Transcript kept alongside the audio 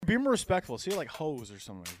be more respectful. Say like hoes or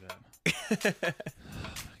something like that. Oh my God.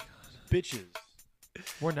 Bitches.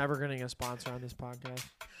 We're never going to get a sponsor on this podcast.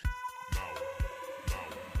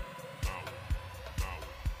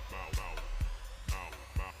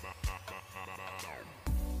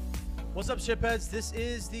 What's up, shipheads? This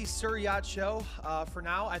is the Sir Yacht Show. For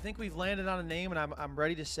now, I think we've landed on a name, and I'm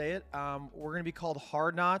ready to say it. We're going to be called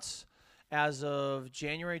Hard Knots as of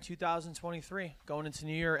January 2023. Going into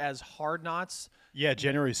New Year as Hard Knots. Yeah,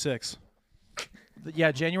 January 6th.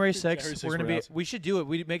 Yeah, January 6th. January 6th, We're gonna what be. else? We should do it.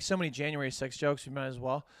 We make so many January 6th jokes. We might as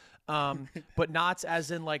well. But knots,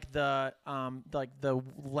 as in like the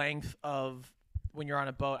length of when you're on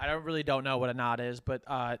a boat. I really don't know what a knot is, but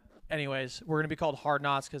anyways, we're gonna be called Hard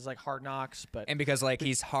Knots because like Hard Knocks. But And because like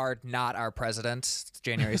he's hard, not our president. It's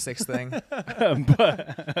January 6th thing.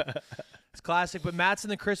 it's classic. But Matt's in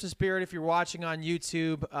the Christmas spirit. If you're watching on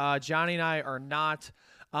YouTube, Johnny and I are not.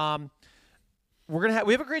 We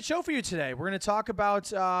have a great show for you today. We're gonna talk about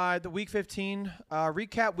the Week 15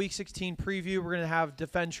 recap, Week 16 preview. We're gonna have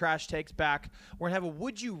Defend Trash Takes back. We're gonna have a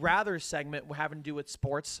Would You Rather segment having to do with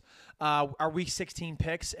sports, our Week 16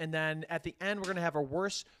 picks, and then at the end we're gonna have our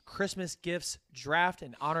worst Christmas gifts draft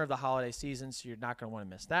in honor of the holiday season. So you're not gonna want to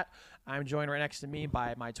miss that. I'm joined right next to me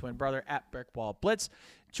by my twin brother at Brickwall Blitz,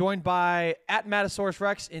 joined by at Matasaurus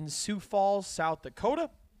Rex in Sioux Falls, South Dakota,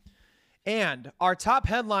 and our top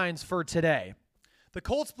headlines for today. The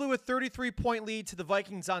Colts blew a 33-point lead to the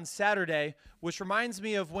Vikings on Saturday, which reminds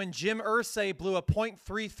me of when Jim Irsay blew a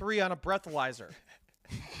 .33 on a breathalyzer.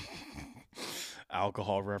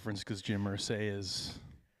 Alcohol reference because Jim Irsay is...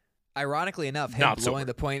 Ironically enough, him Not blowing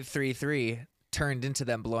sober. the .33 turned into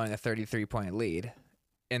them blowing a 33-point lead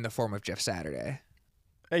in the form of Jeff Saturday.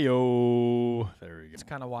 Hey, yo. There we go. That's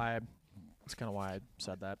kind of why I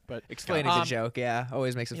said that. But Explaining the joke, yeah,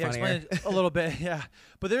 always makes it funnier. Explain it a little bit, yeah.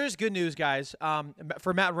 But there is good news, guys.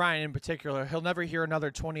 For Matt Ryan in particular, he'll never hear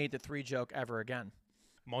another 28-3 joke ever again.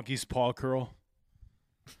 Monkey's paw curl.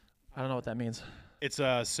 I don't know what that means. It's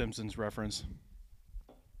a Simpsons reference.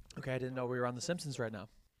 Okay, I didn't know we were on The Simpsons right now.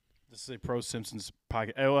 This is a pro Simpsons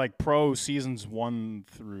podcast. Like pro seasons 1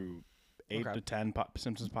 through 8 Okay. to 10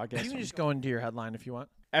 Simpsons podcast. You can just go into your headline if you want.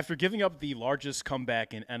 After giving up the largest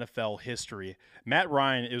comeback in NFL history, Matt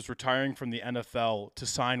Ryan is retiring from the NFL to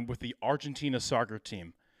sign with the Argentina soccer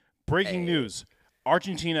team. Breaking news,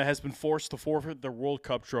 Argentina has been forced to forfeit their World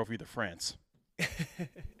Cup trophy to France.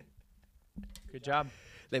 Good job.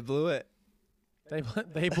 They blew it. They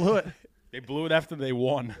blew it. They blew it after they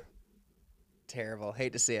won. Terrible.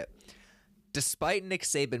 Hate to see it. Despite Nick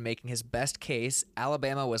Saban making his best case,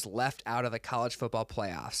 Alabama was left out of the college football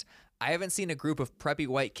playoffs. I haven't seen a group of preppy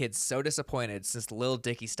white kids so disappointed since Lil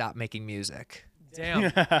Dicky stopped making music.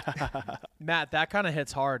 Damn. Matt, that kind of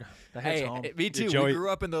hits hard. That hits home. Me too. Joey- We grew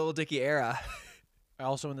up in the Lil Dicky era.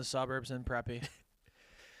 Also in the suburbs and preppy.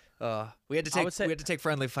 We had to take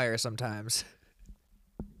friendly fire sometimes.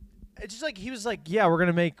 It's just like he was like, yeah, we're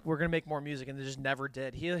gonna make more music, and they just never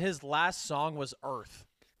did. His last song was Earth.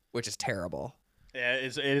 Which is terrible. Yeah,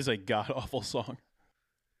 it is a god-awful song.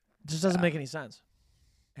 It just doesn't make any sense.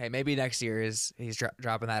 Hey, maybe next year he's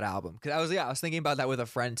dropping that album. Because I was thinking about that with a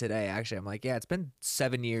friend today, actually. I'm like, yeah, it's been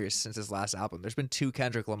 7 years since his last album. There's been 2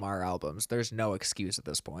 Kendrick Lamar albums. There's no excuse at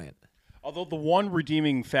this point. Although the one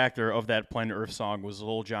redeeming factor of that Planet Earth song was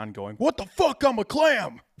Lil Jon going, "What the fuck, I'm a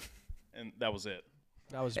clam!" And that was it.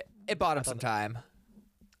 That was, It bought him some time.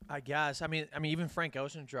 I guess. I mean, even Frank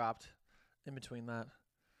Ocean dropped in between that.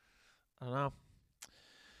 I don't know.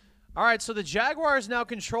 All right, so the Jaguars now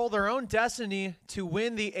control their own destiny to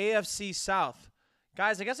win the AFC South.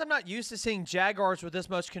 Guys, I guess I'm not used to seeing Jaguars with this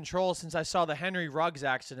much control since I saw the Henry Ruggs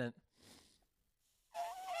accident.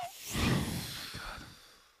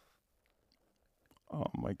 Oh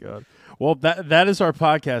my god. Well, that is our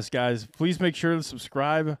podcast, guys. Please make sure to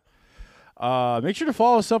subscribe. Make sure to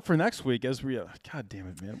follow us up for next week as we. God damn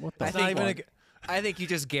it, man! What the? I think you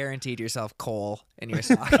just guaranteed yourself coal in your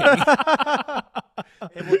stocking.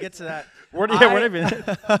 Hey, we'll get to that.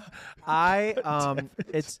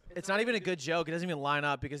 It's not even a good joke. It doesn't even line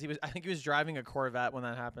up because I think he was driving a Corvette when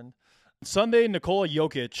that happened. Sunday, Nikola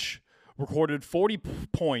Jokic recorded 40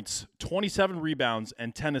 points, 27 rebounds,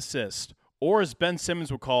 and 10 assists, or as Ben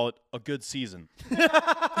Simmons would call it, a good season.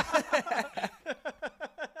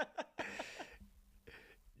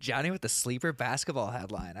 Johnny with the sleeper basketball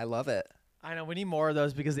headline. I love it. I know. We need more of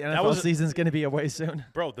those because the NFL season's going to be away soon.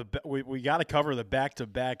 Bro, we got to cover the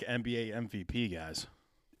back-to-back NBA MVP, guys.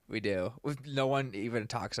 We do. No one even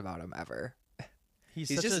talks about him ever. He's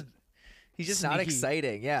just not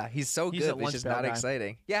exciting. Yeah, he's so good, but he's just not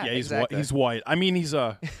exciting. Yeah, exactly. He's white. I mean, he's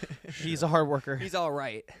a he's a hard worker. He's all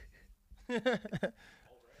right.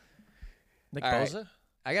 Nick All right. Bosa?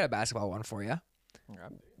 I got a basketball one for you.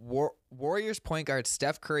 Okay. Warriors point guard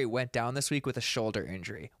Steph Curry went down this week with a shoulder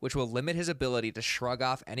injury, which will limit his ability to shrug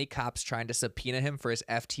off any cops trying to subpoena him for his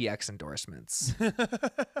FTX endorsements.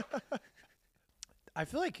 I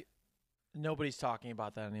feel like nobody's talking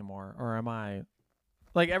about that anymore, or am I?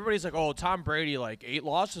 Like, everybody's like, oh, Tom Brady, like, 8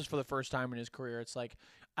 losses for the first time in his career. It's like,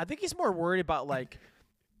 I think he's more worried about, like,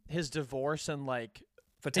 his divorce and, like,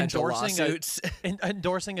 Potential lawsuits.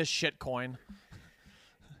 endorsing a shit coin.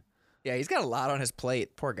 Yeah, he's got a lot on his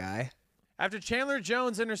plate. Poor guy. After Chandler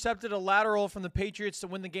Jones intercepted a lateral from the Patriots to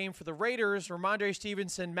win the game for the Raiders, Ramondre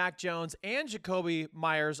Stevenson, Mac Jones, and Jacoby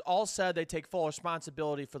Myers all said they take full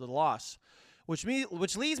responsibility for the loss, which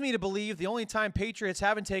leads me to believe the only time Patriots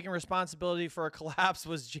haven't taken responsibility for a collapse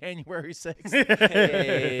was January 6th.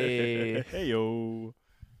 Hey, yo.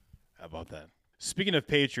 How about that? Speaking of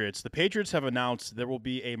Patriots, the Patriots have announced there will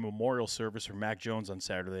be a memorial service for Mac Jones on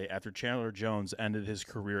Saturday after Chandler Jones ended his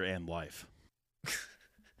career and life.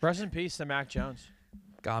 Rest in peace to Mac Jones.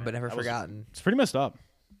 Gone but never forgotten. It's pretty messed up.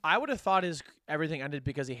 I would have thought everything ended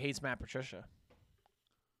because he hates Matt Patricia.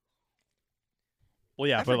 Well,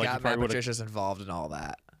 yeah, I but like forgot he probably Matt would have. Patricia's involved in all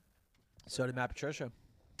that. So did Matt Patricia.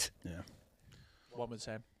 Yeah. One would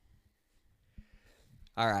say.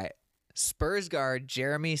 All right. Spurs guard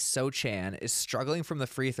Jeremy Sochan is struggling from the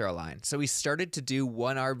free throw line, so he started to do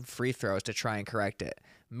one-armed free throws to try and correct it.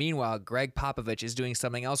 Meanwhile, Greg Popovich is doing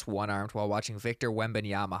something else one-armed while watching Victor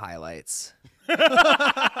Wembanyama highlights.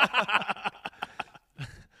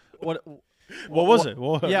 What was it?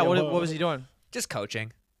 What was he doing? Just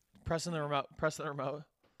coaching. Pressing the remote.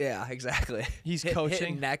 Yeah, exactly. He's Hit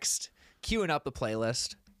coaching. next, queuing up the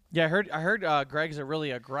playlist. Yeah, I heard Greg's a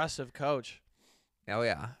really aggressive coach. Oh,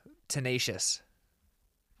 yeah. Tenacious.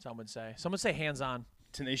 Some would say hands-on.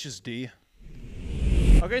 Tenacious D.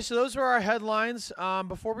 Okay, so those were our headlines.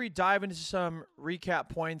 Before we dive into some recap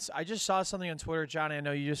points, I just saw something on Twitter. Johnny, I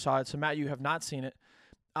know you just saw it. So, Matt, you have not seen it.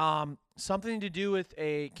 Something to do with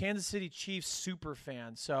a Kansas City Chiefs super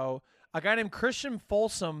fan. So, a guy named Christian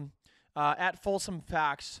Folsom at Folsom's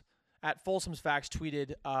Facts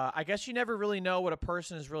tweeted, I guess you never really know what a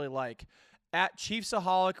person is really like. At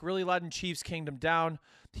Chiefsaholic, really letting Chiefs Kingdom down.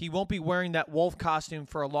 He won't be wearing that wolf costume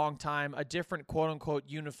for a long time, a different quote-unquote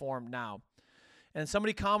uniform now. And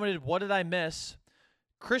somebody commented, what did I miss?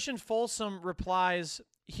 Christian Folsom replies,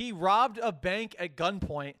 he robbed a bank at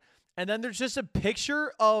gunpoint, and then there's just a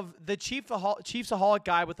picture of the Chiefsaholic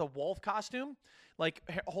guy with a wolf costume, like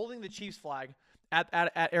holding the Chiefs flag at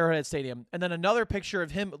Arrowhead Stadium. And then another picture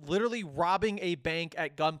of him literally robbing a bank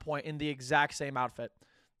at gunpoint in the exact same outfit.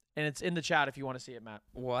 And it's in the chat if you want to see it, Matt.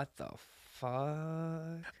 What the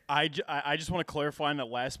fuck? I just want to clarify on that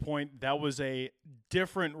last point. That was a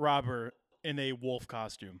different robber in a wolf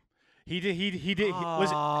costume. He did. Listen,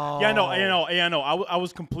 yeah, I know. I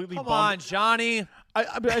was completely Come bummed. on, Johnny.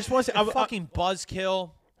 I just want to say, Fucking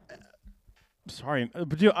buzzkill. Sorry,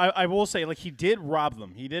 but dude, I will say, like, he did rob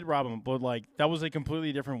them. But like that was a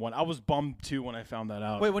completely different one. I was bummed too when I found that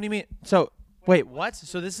out. Wait, what do you mean? So, wait, what?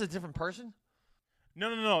 So this is a different person?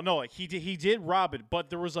 No. Like he did rob it, but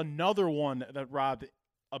there was another one that robbed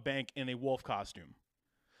a bank in a wolf costume.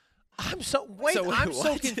 I'm so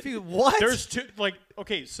what? confused. What? There's two. Like,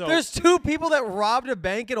 okay, so There's two people that robbed a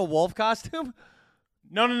bank in a wolf costume?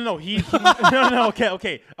 No. No.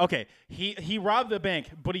 Okay. He robbed the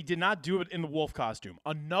bank, but he did not do it in the wolf costume.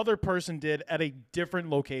 Another person did at a different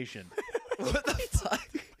location. What the fuck?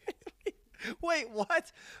 Wait,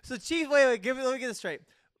 what? So Chief, let me get this straight.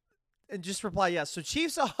 And just reply yes. So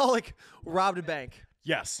Chiefsaholic robbed a bank.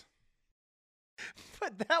 Yes.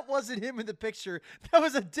 But that wasn't him in the picture. That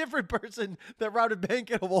was a different person that robbed a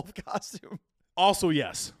bank in a wolf costume. Also,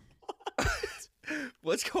 yes.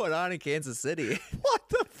 What's going on in Kansas City? What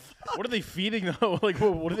the fuck? What are they feeding them? Like,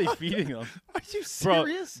 what are they feeding them? Are you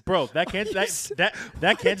serious? Bro, that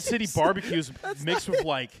Kansas City barbecue is mixed with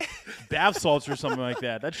like bath salts or something like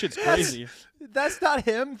that. That shit's crazy. That's not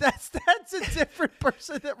him. That's a different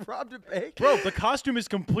person that robbed a bank. Bro, the costume is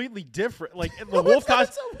completely different. Like the No, wolf it's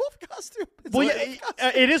costume. a wolf costume. It's Well, a yeah, wolf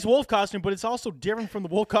costume. it is wolf costume, but it's also different from the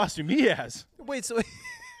wolf costume he has. Wait, so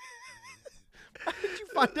how did you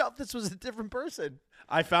find out this was a different person?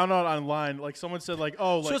 I found out online. Like someone said, like,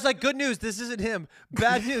 oh, like, So it's like good news, this isn't him.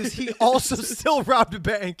 Bad news, he also still robbed a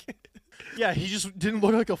bank. yeah, he just didn't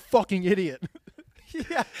look like a fucking idiot.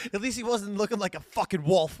 Yeah, at least he wasn't looking like a fucking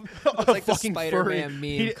wolf. Like the fucking Spider-Man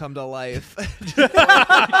furry. meme come to life.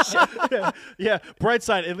 Yeah, bright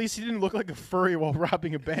side. At least he didn't look like a furry while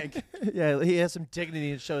robbing a bank. Yeah, he has some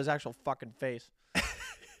dignity and show his actual fucking face.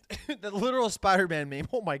 The literal Spider-Man meme.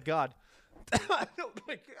 Oh my god. Oh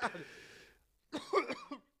my god.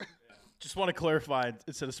 Just want to clarify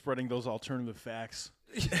instead of spreading those alternative facts.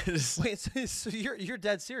 Wait, so you're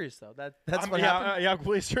dead serious though? That's what happened. Yeah,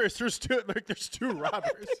 please, serious. There's two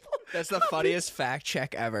robbers. That's the funniest fact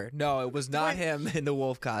check ever. No, it was not him in the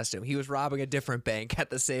wolf costume. He was robbing a different bank at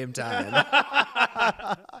the same time. So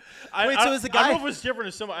is the guy? I don't know if it's different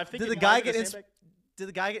or similar. I think Did the guy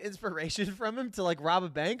get inspiration from him to like rob a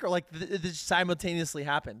bank, or like this simultaneously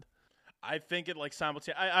happened? I think it like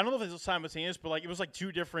simultaneous. I don't know if it was simultaneous, but like it was like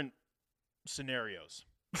two different scenarios.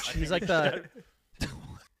 He's like the.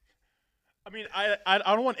 I mean, I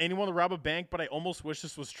don't want anyone to rob a bank, but I almost wish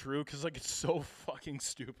this was true because like it's so fucking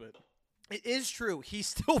stupid. It is true. He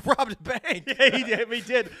still robbed a bank. Yeah, he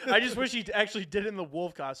did. I just wish he actually did it in the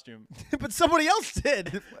wolf costume. But somebody else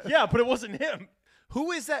did. Yeah, but it wasn't him.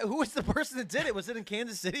 Who is that? Who was the person that did it? Was it in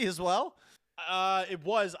Kansas City as well? It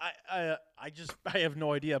was. I have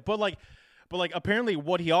no idea. But apparently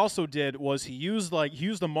what he also did was he used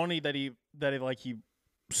the money that he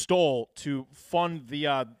stole to fund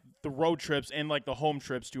the road trips and like the home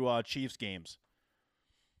trips to Chiefs games.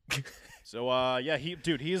 So yeah,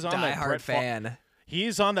 he's on that Die-hard fan.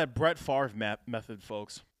 He's on that Brett Favre method,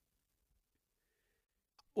 folks.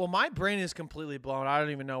 Well, my brain is completely blown. I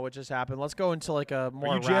don't even know what just happened. Let's go into like a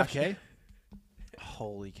more Are you JFK?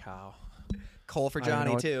 Holy cow. Cole for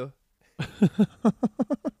Johnny too.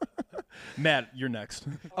 Matt, you're next.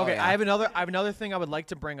 Okay, yeah. I have another thing I would like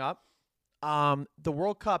to bring up. The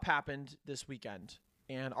World Cup happened this weekend,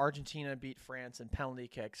 and Argentina beat France in penalty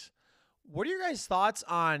kicks. What are your guys' thoughts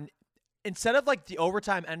on, instead of like the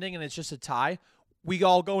overtime ending and it's just a tie, we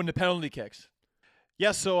all go into penalty kicks?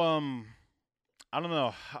 Yeah, so I don't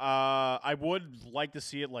know. I would like to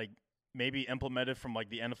see it like maybe implemented from like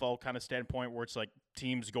the NFL kind of standpoint, where it's like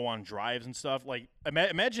teams go on drives and stuff. Like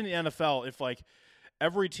imagine the NFL if like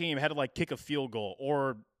every team had to like kick a field goal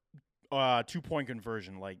or 2-point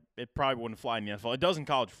conversion. Like it probably wouldn't fly in the NFL. It does in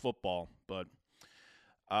college football, but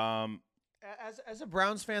As a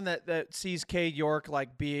Browns fan that sees Cade York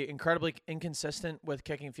like be incredibly inconsistent with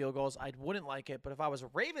kicking field goals, I wouldn't like it. But if I was a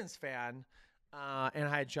Ravens fan and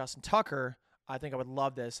I had Justin Tucker, I think I would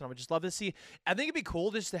love this, and I would just love to see. I think it'd be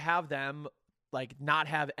cool just to have them like not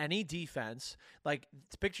have any defense. Like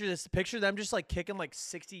picture them just like kicking like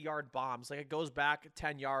 60-yard bombs. Like it goes back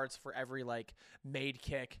 10 yards for every like made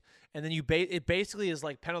kick, and then it basically is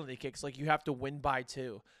like penalty kicks. Like you have to win by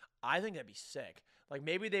 2. I think that'd be sick. Like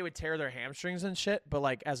maybe they would tear their hamstrings and shit, but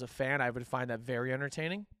like as a fan, I would find that very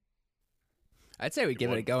entertaining. I'd say we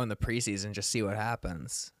give it a go in the preseason, just see what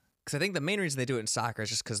happens. Because I think the main reason they do it in soccer is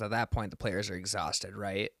just because at that point the players are exhausted,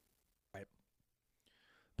 right? Right.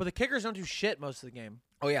 But the kickers don't do shit most of the game.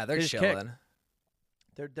 Oh yeah, they're chilling.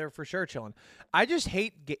 They're for sure chilling. I just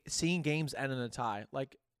hate seeing games end in a tie.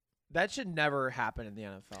 Like that should never happen in the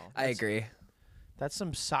NFL. I agree. That's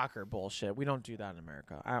some soccer bullshit. We don't do that in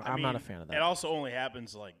America. I'm not a fan of that. It also only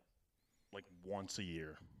happens like once a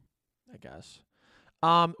year, I guess.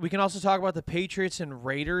 We can also talk about the Patriots and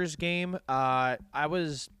Raiders game. I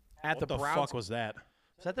was at What the Browns. fuck was that?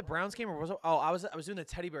 Was that the Browns game or was it? Oh, I was doing the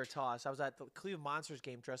teddy bear toss. I was at the Cleveland Monsters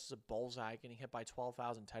game dressed as a bullseye, getting hit by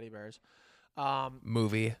 12,000 teddy bears.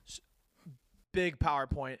 Movie. Big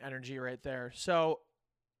PowerPoint energy right there. So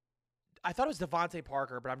I thought it was Devontae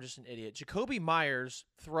Parker, but I'm just an idiot. Jacoby Myers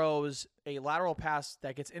throws a lateral pass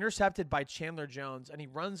that gets intercepted by Chandler Jones, and he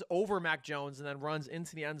runs over Mac Jones and then runs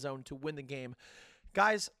into the end zone to win the game.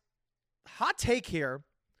 Guys, hot take here.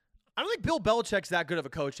 I don't think Bill Belichick's that good of a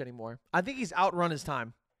coach anymore. I think he's outrun his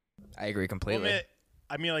time. I agree completely. Well,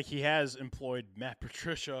 I mean, like he has employed Matt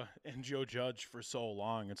Patricia and Joe Judge for so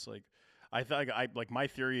long. It's like my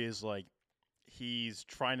theory is like he's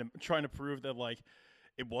trying to prove that like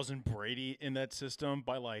it wasn't Brady in that system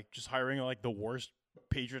by like just hiring like the worst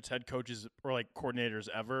Patriots head coaches or like coordinators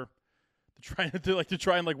ever to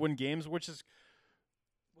try and like win games, which is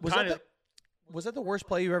Was that the worst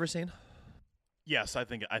play you've ever seen? Yes, I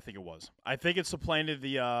think it was. I think it supplanted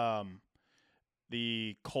the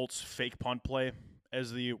Colts fake punt play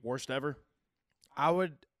as the worst ever. I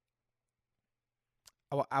would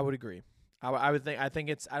agree. I would think. I think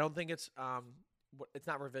it's. I don't think it's. It's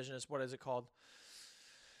not revisionist. What is it called?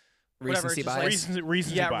 Recency bias.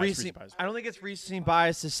 Recency bias. I don't think it's recency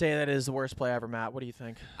bias to say that it is the worst play ever, Matt. What do you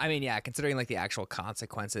think? I mean, yeah, considering like the actual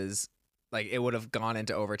consequences, like it would have gone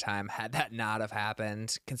into overtime had that not have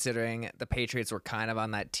happened, considering the Patriots were kind of on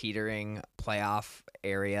that teetering playoff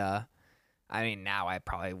area. I mean, now I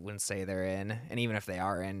probably wouldn't say they're in. And even if they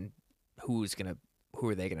are in, who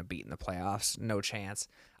are they gonna beat in the playoffs? No chance.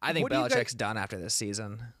 I think Belichick's done after this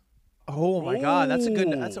season. Oh my God, that's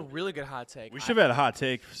a really good hot take. We should have had a hot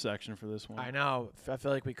take section for this one. I know. I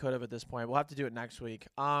feel like we could have at this point. We'll have to do it next week.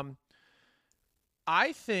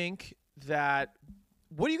 I think that.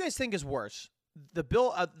 What do you guys think is worse?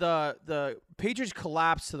 The Patriots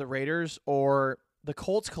collapse to the Raiders, or the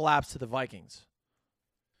Colts collapse to the Vikings?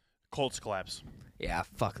 Colts collapse. Yeah,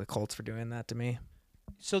 fuck the Colts for doing that to me.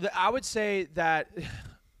 So I would say that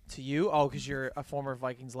to you, because you're a former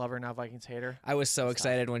Vikings lover, now Vikings hater. I was so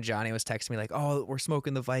excited when Johnny was texting me like, "Oh, we're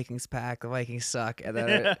smoking the Vikings pack. The Vikings suck." And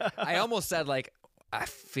then I almost said like, "I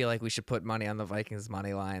feel like we should put money on the Vikings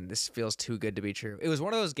money line. This feels too good to be true." It was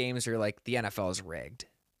one of those games where like the NFL is rigged.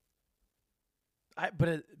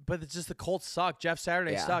 But it's just the Colts suck. Jeff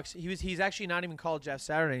Saturday sucks. He's actually not even called Jeff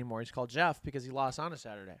Saturday anymore. He's called Jeff because he lost on a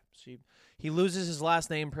Saturday. So he loses his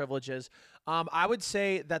last name privileges. I would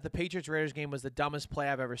say that the Patriots-Raiders game was the dumbest play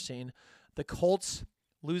I've ever seen. The Colts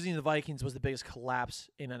losing to the Vikings was the biggest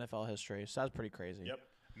collapse in NFL history. So that's pretty crazy. Yep.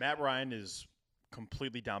 Matt Ryan is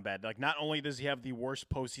completely down bad. Like, not only does he have the worst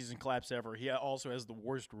postseason collapse ever, he also has the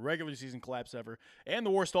worst regular season collapse ever and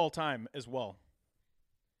the worst all time as well.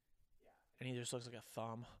 And he just looks like a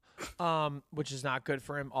thumb, which is not good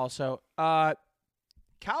for him also.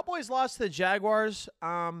 Cowboys lost to the Jaguars.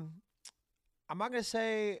 I'm not going to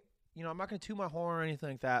say, I'm not going to toot my horn or anything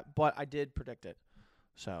like that, but I did predict it.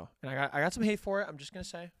 So, and I got some hate for it. I'm just going to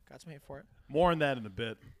say, got some hate for it. More on that in a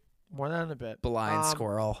bit. Blind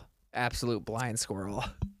squirrel. Absolute blind squirrel.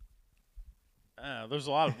 There's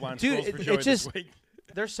a lot of blind squirrels for Joey this week.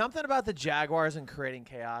 There's something about the Jaguars and creating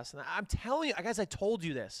chaos. And I'm telling you, guys, I told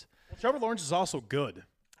you this. Trevor Lawrence is also good.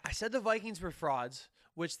 I said the Vikings were frauds,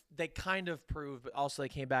 which they kind of proved, but also they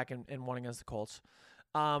came back and won against the Colts.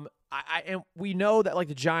 And we know that like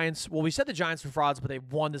the Giants. Well, we said the Giants were frauds, but they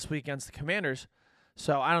won this week against the Commanders.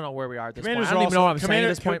 So I don't know where we are at this point. I don't even know what I'm saying at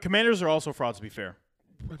this point. Commanders are also frauds, to be fair.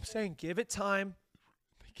 I'm saying give it time.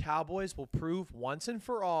 The Cowboys will prove once and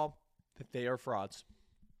for all that they are frauds.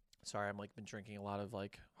 Sorry, I'm like been drinking a lot of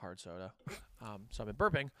like hard soda, so I've been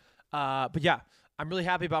burping. But yeah, I'm really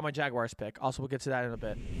happy about my Jaguars pick. Also, we'll get to that in a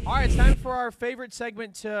bit. All right, it's time for our favorite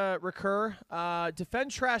segment to recur,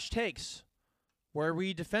 Defend Trash Takes, where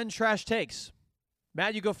we defend trash takes.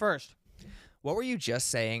 Matt, you go first. What were you just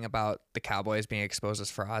saying about the Cowboys being exposed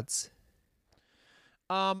as frauds?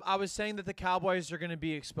 I was saying that the Cowboys are going to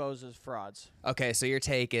be exposed as frauds. Okay, so your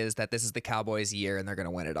take is that this is the Cowboys' year and they're going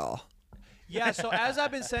to win it all. Yeah, so as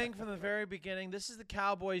I've been saying from the very beginning, this is the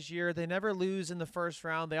Cowboys' year. They never lose in the first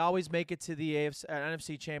round. They always make it to the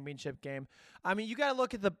NFC Championship game. I mean, you got to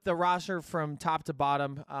look at the roster from top to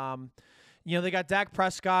bottom. They got Dak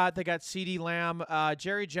Prescott. They got CeeDee Lamb.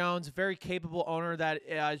 Jerry Jones, very capable owner that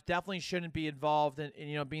definitely shouldn't be involved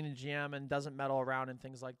in being the GM and doesn't meddle around and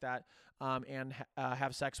things like that. And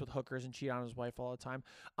have sex with hookers and cheat on his wife all the time.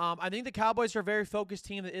 I think the Cowboys are a very focused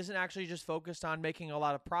team that isn't actually just focused on making a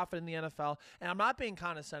lot of profit in the NFL. And I'm not being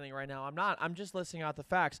condescending right now. I'm not. I'm just listing out the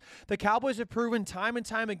facts. The Cowboys have proven time and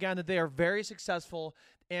time again that they are very successful.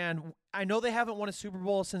 And I know they haven't won a Super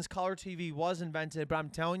Bowl since color TV was invented, but I'm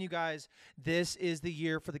telling you guys, this is the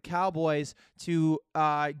year for the Cowboys to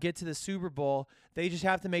get to the Super Bowl. They just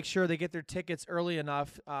have to make sure they get their tickets early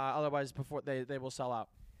enough. Otherwise, before they will sell out.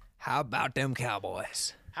 How about them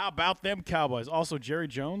Cowboys? Also, Jerry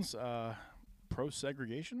Jones,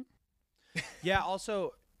 pro-segregation? Yeah,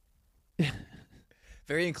 also...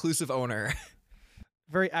 Very inclusive owner.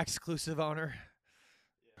 Very exclusive owner.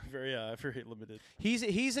 Very limited.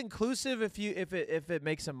 He's inclusive if it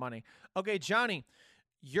makes him money. Okay, Johnny,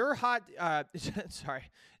 you're hot... sorry.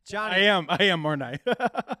 Johnny. I am, aren't I?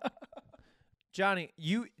 Johnny,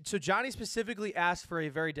 Johnny specifically asked for a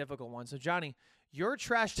very difficult one. So, Johnny... Your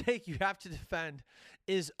trash take you have to defend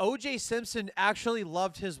is O.J. Simpson actually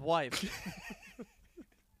loved his wife.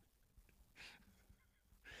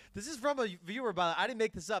 This is from a viewer, by the way. I didn't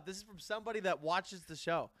make this up. This is from somebody that watches the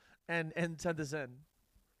show and sent this in.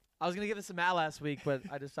 I was going to give this to Matt last week, but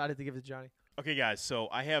I decided to give it to Johnny. Okay, guys, so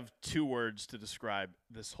I have 2 words to describe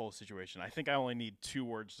this whole situation. I think I only need 2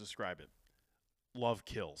 words to describe it. Love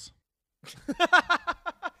kills.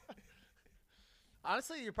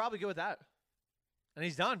 Honestly, you're probably good with that. And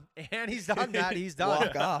he's done. Matt. He's done.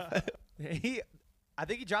 Walk off. I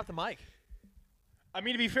think he dropped the mic. I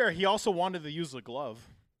mean, to be fair, he also wanted to use the glove.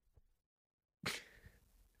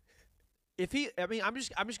 I'm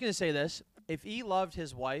just gonna say this. If he loved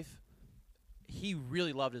his wife, he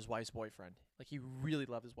really loved his wife's boyfriend. Like, he really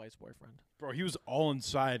loved his wife's boyfriend. Bro, he was all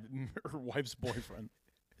inside her wife's boyfriend.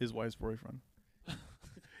 His wife's boyfriend.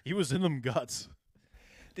 He was in them guts.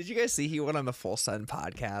 Did you guys see he went on the Full Send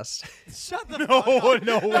podcast? Shut the fuck up.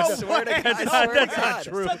 No, I swear to God. That's not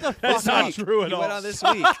true. That's not true at all. He went on this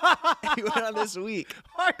week. He went on this week.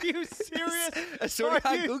 Are you serious? I swear to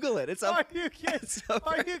God, Google it. It's up. Are you kidding?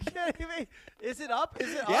 Are you kidding me? Is it up?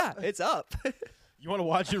 Yeah, it's up. You want to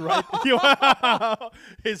watch it, right?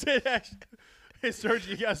 Is it actually? Hey, search.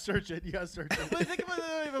 You gotta search it. But think about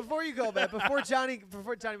it before you go, man. Before Johnny.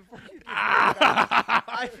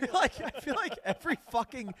 I feel like every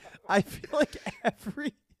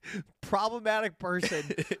problematic person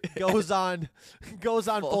goes on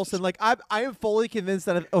Folsom. Like I am fully convinced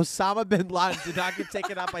that if Osama bin Laden did not get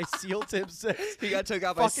taken out by SEAL Team 6, he got taken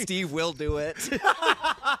out by Steve Will Do It.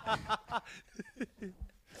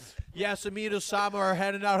 Yeah, so me and Osama are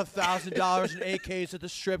handing out $1,000 in AKs at the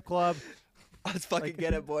strip club. Let's fucking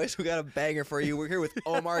get it, boys. We got a banger for you. We're here with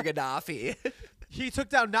Omar Gaddafi. He took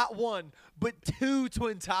down not one, but 2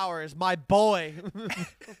 Twin Towers. My boy.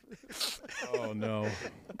 Oh no!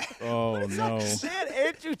 Oh no! They had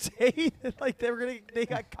Andrew Tate. Like they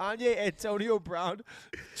got Kanye, Antonio Brown,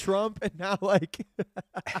 Trump, and now like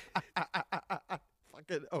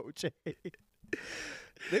fucking OJ.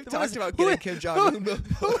 They've talked about getting Kim Jong-un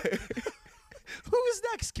before. Who is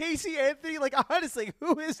next? Casey Anthony? Like honestly,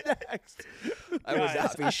 who is next? I would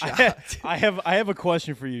not be shocked. I have a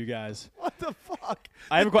question for you guys. What the fuck?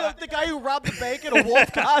 I have the guy who robbed the bank in a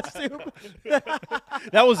wolf costume.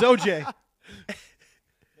 That was OJ.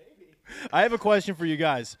 I have a question for you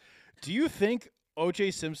guys. Do you think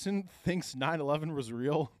OJ Simpson thinks 9/11 was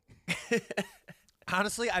real?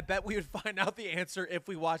 Honestly, I bet we would find out the answer if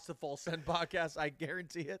we watched the Full Send podcast. I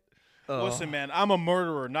guarantee it. Listen, man, I'm a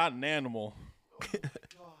murderer, not an animal.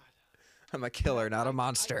 I'm a killer, not a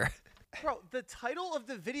monster. Bro, the title of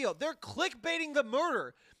the video, they're clickbaiting the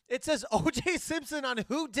murder. It says O.J. Simpson on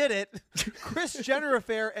Who Did It, Kris Jenner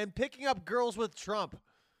affair, and picking up girls with Trump.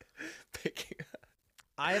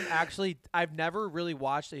 I've never really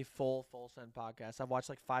watched a full Send podcast. I've watched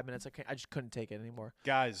like 5 minutes. I just couldn't take it anymore.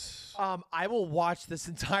 Guys. I will watch this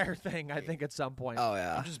entire thing, I think, at some point. Oh,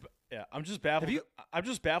 yeah. I'm just baffled. I'm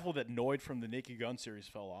just baffled that Noid from the Naked Gun series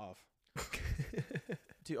fell off.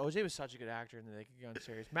 Dude, OJ was such a good actor in the Naked Gun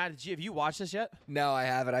series. Matt, have you watched this yet? No, I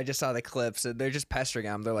haven't. I just saw the clips, and they're just pestering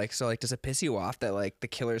him. They're like, so, like, does it piss you off that, like, the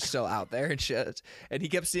killer's still out there and shit? And he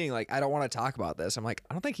kept saying, like, I don't want to talk about this. I'm like,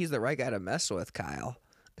 I don't think he's the right guy to mess with, Kyle.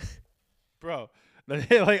 Bro,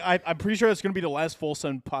 like, I'm pretty sure it's going to be the last Full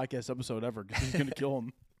Send podcast episode ever because he's going to kill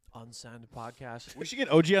him. Unsend podcast. We should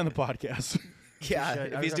get OG on the podcast. Yeah,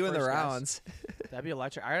 if he's doing the rounds. That'd be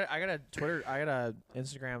electric. I got a Twitter, I got a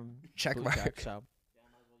Instagram check mark. So.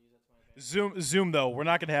 Zoom though, we're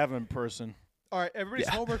not gonna have him in person. All right, everybody's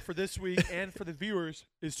homework for this week and for the viewers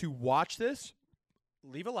is to watch this,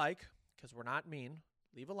 leave a like because we're not mean.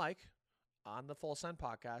 Leave a like on the Full Send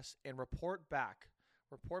podcast and report back.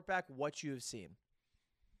 Report back what you have seen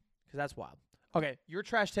because that's wild. Okay, your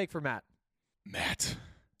trash take for Matt. Matt.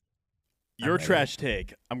 Your trash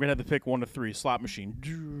take. I'm going to have to pick 1 to 3. Slot machine.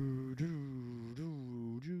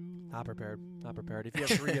 Not prepared. Not prepared. If you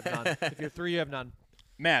have 3, you have none. If you have 3, you have none.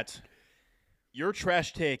 Matt, your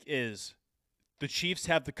trash take is the Chiefs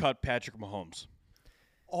have to cut Patrick Mahomes.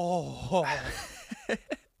 Oh.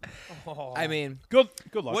 I mean, good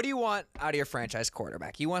luck. What do you want out of your franchise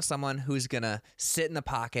quarterback? You want someone who's going to sit in the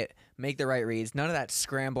pocket, make the right reads, none of that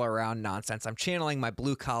scramble around nonsense. I'm channeling my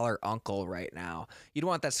blue-collar uncle right now. You don't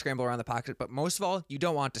want that scramble around the pocket, but most of all, you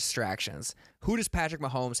don't want distractions. Who does Patrick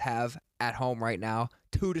Mahomes have at home right now?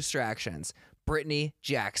 2 distractions. Brittany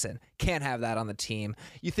Jackson. Can't have that on the team.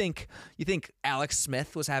 You think Alex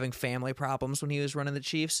Smith was having family problems when he was running the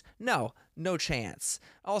Chiefs? No chance.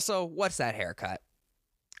 Also, what's that haircut?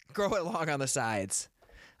 Grow it long on the sides.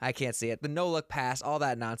 I can't see it. The no-look pass, all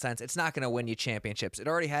that nonsense, it's not going to win you championships. It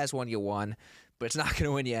already has won you one, but it's not going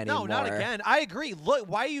to win you anymore. No, not again. I agree. Look,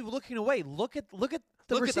 why are you looking away? Look at the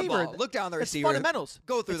receiver. At the ball. Look down the receiver. It's fundamentals.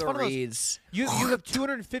 Go through the reads. You have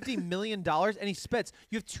 $250 million, and he spits.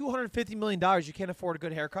 You have $250 million. You can't afford a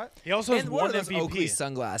good haircut. He also has one one of those MVP. Oakley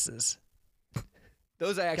sunglasses.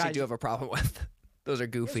 Those I actually do have a problem with. Those are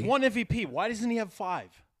goofy. He has 1 MVP. Why doesn't he have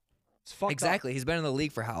 5? It's fucked exactly. up. He's been in the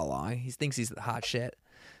league for how long? He thinks he's the hot shit.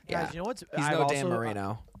 Guys, Yeah. you know what's? He's no Dan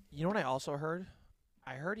Marino. You know what I also heard?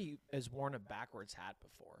 I heard he has worn a backwards hat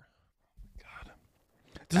before. God.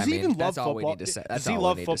 Does he even love that's football? all we need to say. That's does he all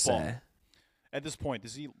love we need football? to say. At this point,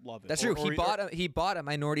 does he love it? That's true. He bought a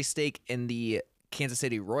minority stake in the Kansas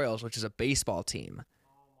City Royals, which is a baseball team.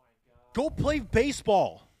 Go play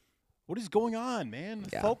baseball. What is going on, man?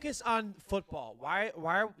 Yeah. Focus on football. Why?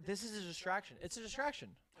 This is a distraction. It's a distraction.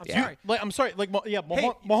 I'm Yeah. sorry. I'm sorry. Hey,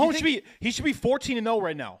 Mahomes should be 14-0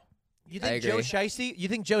 right now. You I think Joe agree. Shiesty? You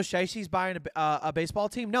think Joe Shiesty's buying a baseball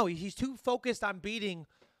team? No, he's too focused on beating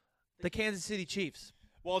the Kansas City Chiefs.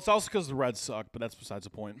 Well, it's also because the Reds suck, but that's besides the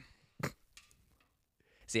point.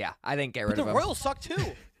 So yeah, I think get rid But of the him. Royals suck too.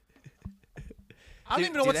 I don't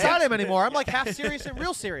even know do what they side have- I'm anymore. I'm like half serious and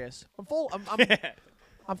real serious. I'm full.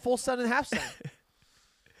 I'm full send and half send.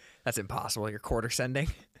 That's impossible. You're quarter sending.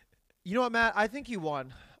 You know what, Matt? I think you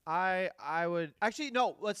won. I would actually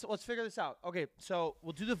no. Let's figure this out. Okay, so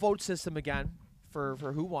we'll do the vote system again for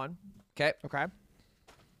who won. Okay. Okay.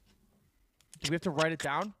 Do we have to write it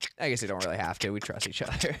down? I guess you don't really have to. We trust each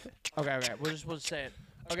other. Okay. We'll just say it.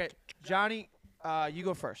 Okay, Johnny, you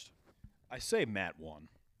go first. I say Matt won.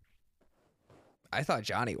 I thought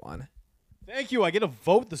Johnny won. Thank you. I get a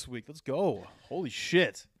vote this week. Let's go. Holy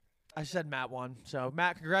shit. I said Matt won. So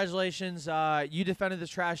Matt, congratulations. You defended this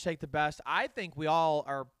trash take the best. I think we all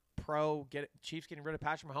are pro Chiefs getting rid of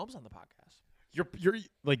Patrick Mahomes on the podcast.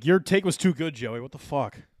 Your take was too good, Joey. What the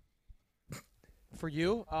fuck? For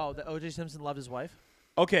you? Oh, that O.J. Simpson loved his wife?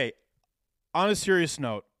 Okay. On a serious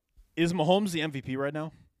note, is Mahomes the MVP right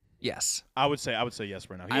now? Yes. I would say yes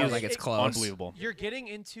right now. I don't think it's close. Unbelievable. You're getting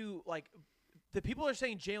into like the people are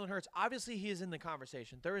saying Jalen Hurts. Obviously, he is in the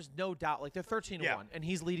conversation. There is no doubt. Like they're 13-1, and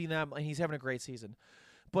he's leading them, and he's having a great season.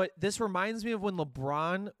 But this reminds me of when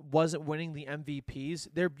LeBron wasn't winning the MVPs.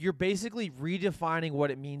 You're basically redefining what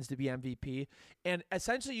it means to be MVP. And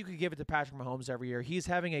essentially, you could give it to Patrick Mahomes every year. He's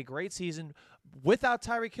having a great season without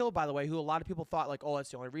Tyreek Hill, by the way, who a lot of people thought, like, oh,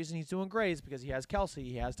 that's the only reason he's doing great is because he has Kelsey,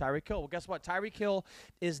 he has Tyreek Hill. Well, guess what? Tyreek Hill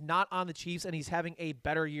is not on the Chiefs, and he's having a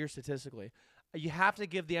better year statistically. You have to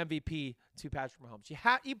give the MVP to Patrick Mahomes.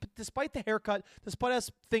 Despite the haircut, despite us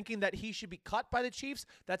thinking that he should be cut by the Chiefs,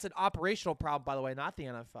 that's an operational problem, by the way, not the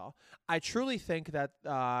NFL. I truly think that,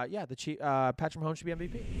 Patrick Mahomes should be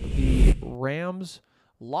MVP. The Rams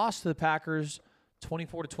lost to the Packers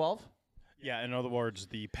 24-12. Yeah, in other words,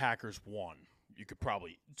 the Packers won. You could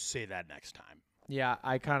probably say that next time. Yeah,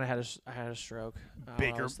 I kind of had a stroke.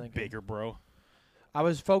 Baker, bro. I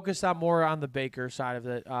was focused more on the Baker side of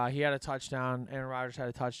it. He had a touchdown. Aaron Rodgers had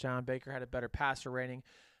a touchdown. Baker had a better passer rating.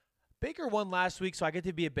 Baker won last week, so I get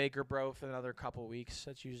to be a Baker bro for another couple weeks.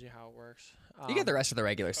 That's usually how it works. You get the rest of the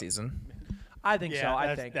regular season. I think so.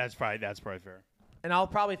 I think that's probably fair. And I'll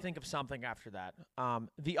probably think of something after that.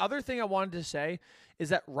 The other thing I wanted to say is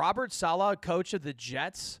that Robert Saleh, coach of the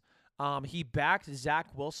Jets, he backed Zach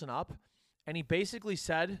Wilson up, and he basically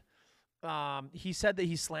said. He said that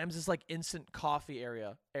he slams this like instant coffee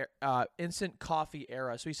era.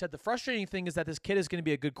 So he said the frustrating thing is that this kid is going to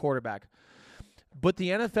be a good quarterback, but the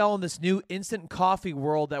NFL in this new instant coffee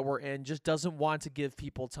world that we're in just doesn't want to give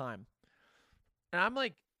people time. And I'm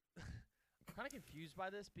like, I'm kind of confused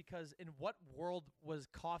by this because in what world was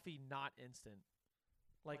coffee not instant?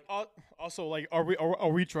 Like, Also, like, are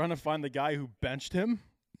we trying to find the guy who benched him?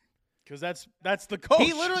 Because that's the coach.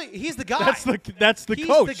 He's the guy. That's the he's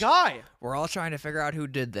coach. He's the guy. We're all trying to figure out who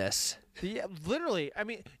did this. Yeah, literally. I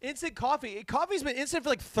mean, instant coffee. Coffee's been instant for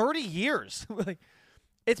like 30 years. Like,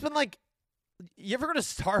 it's been like, you ever go to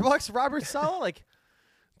Starbucks, Robert Saleh? Like,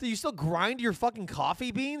 do you still grind your fucking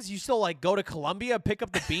coffee beans? You still like go to Colombia, pick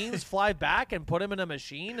up the beans, fly back, and put them in a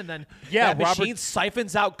machine, and then that machine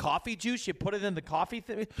siphons out coffee juice. You put it in the coffee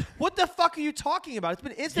thing. What the fuck are you talking about? It's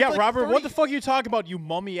been instant. Yeah, for like Robert, 30 what the fuck are you talking about? You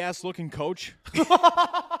mummy ass looking coach.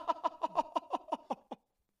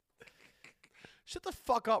 Shut the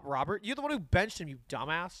fuck up, Robert. You're the one who benched him, you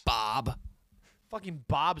dumbass. Bob. Fucking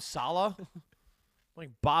Bob Saleh. Like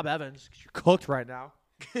Bob Evans, 'cause you're cooked right now.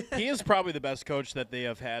 He is probably the best coach that they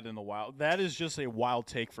have had in a while. That is just a wild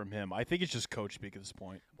take from him. I think it's just coach speak at this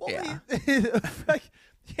point. Well, Yeah.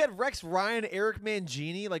 he had Rex Ryan, Eric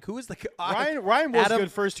Mangini. Like, who was the Ryan was Adam-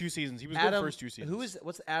 good first 2 seasons. He was good first 2 seasons.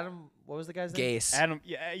 What's Adam? What was the guy's name? Gase. Adam,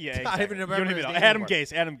 yeah, exactly. I don't even remember You don't his even know. name Adam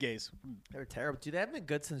anymore. Gase. They were terrible. Dude, they haven't been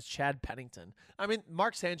good since Chad Pennington. I mean,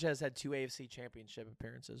 Mark Sanchez had 2 AFC championship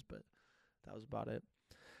appearances, but that was about it.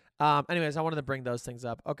 Anyways, I wanted to bring those things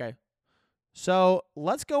up. Okay. So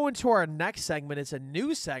let's go into our next segment. It's a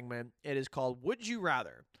new segment. It is called Would You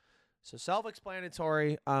Rather? So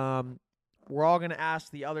self-explanatory. We're all going to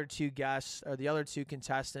ask the other two guests or the other two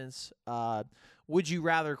contestants would you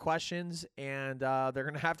rather questions, and they're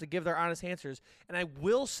going to have to give their honest answers. And I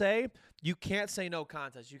will say, you can't say no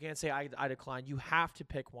contest. You can't say I decline. You have to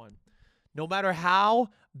pick one. No matter how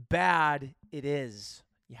bad it is,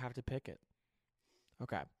 you have to pick it.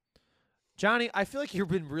 Okay. Johnny, I feel like you've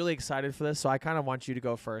been really excited for this, so I kind of want you to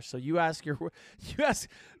go first. So you ask.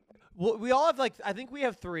 Well, we all have I think we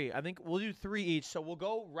have 3. I think we'll do 3 each. So we'll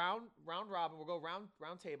go round robin. We'll go round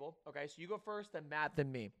table. Okay. So you go first, then Matt,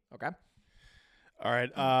 then me. Okay. All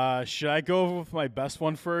right. Should I go with my best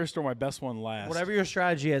one first or my best one last? Whatever your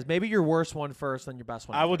strategy is. Maybe your worst one first, then your best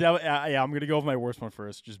one. I will. I'm gonna go with my worst one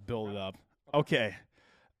first. Just build it up. Okay.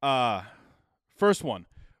 First one.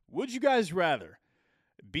 Would you guys rather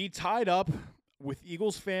be tied up with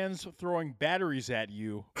Eagles fans throwing batteries at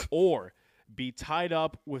you, or be tied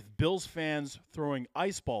up with Bills fans throwing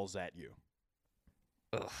ice balls at you?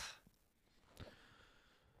 Ugh.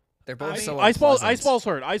 They're both so Ice balls unpleasant.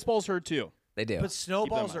 hurt. Ice balls hurt too. They do. But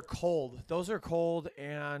snowballs in are cold. Those are cold,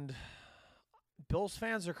 and Bills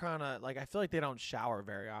fans are kind of like, I feel like they don't shower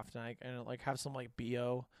very often. And like have some like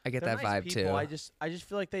BO. I get They're that nice vibe people. too. I just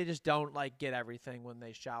feel like they just don't like get everything when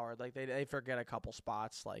they shower. Like they forget a couple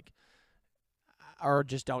spots, like, or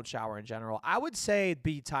just don't shower in general. I would say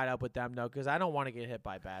be tied up with them though, because I don't want to get hit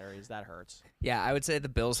by batteries. That hurts. Yeah, I would say the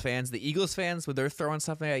Bills fans, the Eagles fans, when they're throwing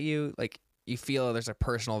something at you, like you feel there's a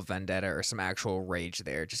personal vendetta or some actual rage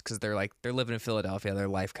there, just because they're living in Philadelphia, their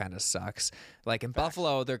life kind of sucks. Like in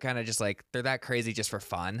Buffalo, they're kind of just like they're that crazy just for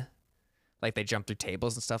fun, like they jump through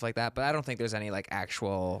tables and stuff like that. But I don't think there's any like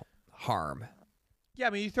actual harm. Yeah, I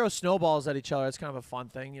mean, you throw snowballs at each other. It's kind of a fun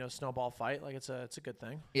thing, snowball fight. Like it's a good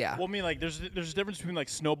thing. Yeah. Well, I mean, like there's a difference between like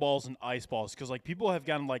snowballs and ice balls, because like people have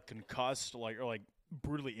gotten like concussed, or like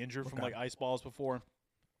brutally injured from like ice balls before.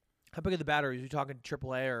 How big are the batteries? Are we talking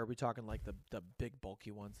AAA, or are we talking like the big bulky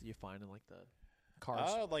ones that you find in like the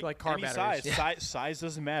cars? Like car any batteries. size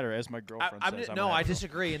doesn't matter, as my girlfriend says. I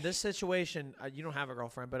disagree. In this situation, you don't have a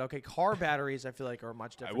girlfriend, but okay, car batteries I feel like are a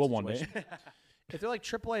much different. I will one day. situation. If they're like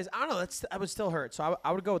AAA's, I don't know. That would still hurt. So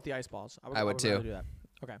I would go with the ice balls. I would too. rather do that.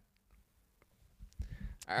 Okay.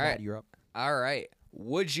 All right. Europe. All right.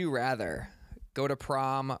 Would you rather go to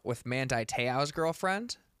prom with Manti Te'o's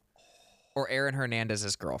girlfriend or Aaron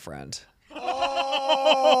Hernandez's girlfriend?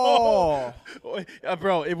 Oh,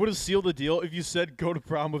 Bro, it would have sealed the deal if you said go to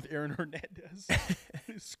prom with Aaron Hernandez,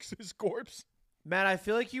 his corpse. Matt, I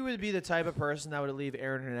feel like you would be the type of person that would leave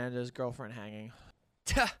Aaron Hernandez's girlfriend hanging.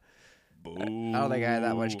 Boo. I don't think I had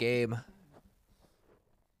that much game.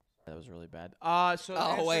 That was really bad. So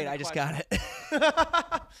Oh, wait. I just got it.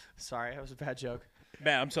 Sorry, that was a bad joke.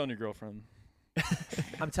 Man, I'm telling your girlfriend.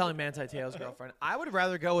 I'm telling Manti Te'o's girlfriend. I would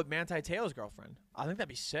rather go with Manti Te'o's girlfriend. I think that'd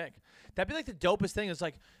be sick. That'd be like the dopest thing. It's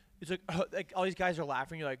like all these guys are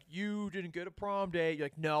laughing. You're like, you didn't get a prom date. You're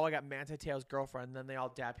like, no, I got Manti Te'o's girlfriend. And then they all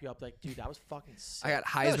dap you up like, dude, that was fucking sick. I got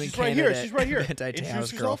Heisman she's right here. candidate She's right here. Manti Introduce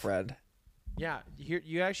Te'o's yourself. girlfriend. Yeah,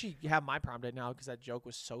 you actually have my prom date now because that joke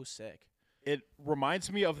was so sick. It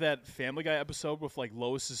reminds me of that Family Guy episode with like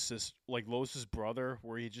Lois's brother,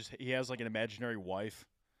 where he has like an imaginary wife.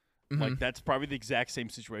 Mm-hmm. Like that's probably the exact same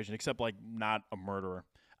situation, except like not a murderer.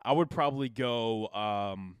 I would probably go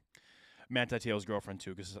Manti Te'o's girlfriend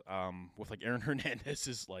too, because with like Aaron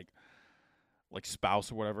Hernandez's like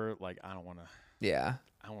spouse or whatever, like I don't want to. Yeah.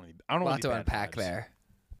 I don't want to. A lot to unpack there.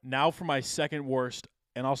 Now for my second worst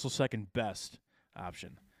and also second best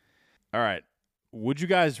option. All right. Would you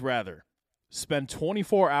guys rather spend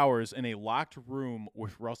 24 hours in a locked room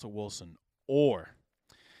with Russell Wilson or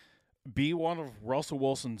be one of Russell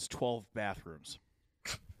Wilson's 12 bathrooms?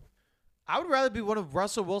 I would rather be one of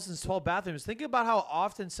Russell Wilson's 12 bathrooms. Think about how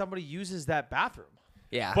often somebody uses that bathroom.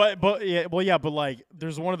 Yeah. But like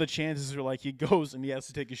there's one of the chances where like he goes and he has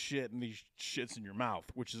to take a shit and he shits in your mouth,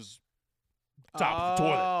 which is top of the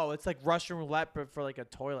toilet. Oh, it's like Russian roulette, but for like a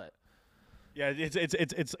toilet. Yeah,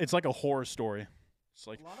 it's like a horror story. It's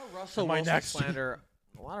like A lot of Russell my Wilson next- slander.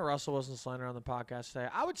 A lot of Russell Wilson slander on the podcast today.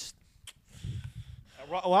 I would.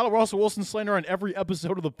 a lot of Russell Wilson slander on every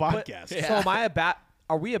episode of the podcast. So am I a bat?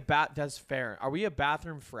 Are we a bat? That's fair. Are we a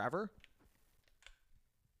bathroom forever?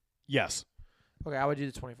 Yes. Okay, I would do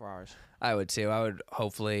the 24 hours. I would too. I would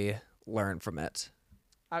hopefully learn from it.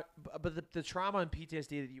 But the trauma and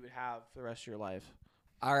PTSD that you would have for the rest of your life.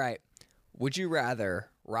 All right. Would you rather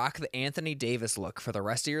rock the Anthony Davis look for the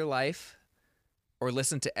rest of your life or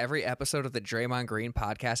listen to every episode of the Draymond Green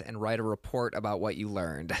podcast and write a report about what you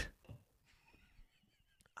learned?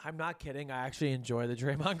 I'm not kidding. I actually enjoy the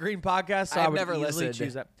Draymond Green podcast. So I've I would never easily listened.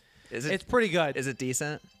 choose that. It's pretty good. Is it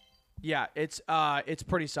decent? Yeah, it's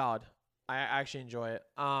pretty solid. I actually enjoy it.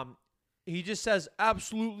 He just says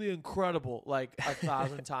absolutely incredible like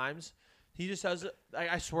 1,000 times. He just says it.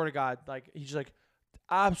 I swear to God, like he's just like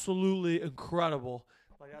absolutely incredible.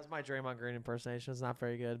 Like that's my Draymond Green impersonation. It's not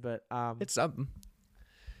very good, but It's something.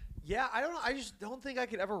 yeah, I don't know. I just don't think I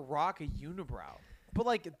could ever rock a unibrow. But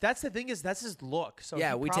like that's the thing is that's his look. So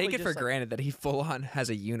Yeah, he we probably take it just, for like, granted that he full on has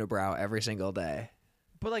a unibrow every single day.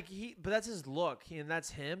 But that's his look, and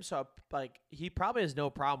that's him. So like, he probably has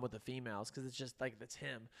no problem with the females because it's just like that's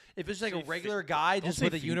him. If it's like a regular guy just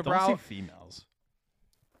with a unibrow, Don't say females.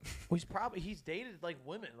 well, he's dated like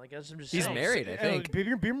women. Like that's what I'm just He's saying. married, I think.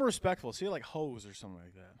 Be more respectful. Say like hoes or something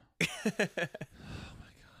like that. Oh my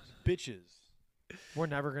god, bitches. We're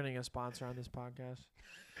never getting a sponsor on this podcast.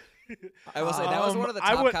 I will say that was one of the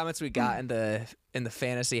I top would- comments we got in the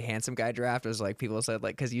fantasy handsome guy draft. Was like people said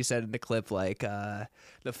like because you said in the clip like the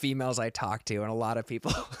females I talked to, and a lot of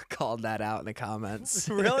people called that out in the comments.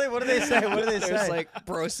 Really? What do they say? What do they There's say? like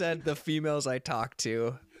bro said the females I talked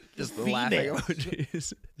to. Just the laughing Females.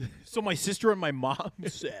 emojis. So my sister and my mom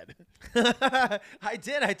said, I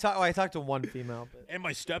did. I talked to one female. But. and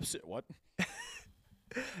my stepsis. What?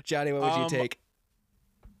 Johnny, what would you take?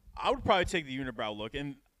 I would probably take the unibrow look,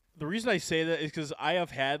 and the reason I say that is because I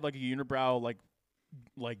have had like a unibrow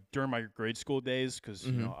like during my grade school days because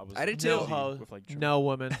you know I was I did too. No busy hoes. with like No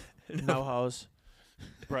women. No hoes.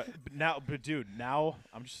 but dude, now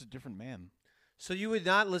I'm just a different man. So you would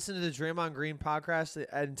not listen to the Draymond Green podcast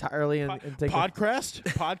entirely and think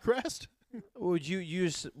Podcast? would you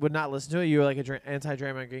just would not listen to it? You were like a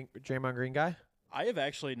anti-Draymond Green guy? I have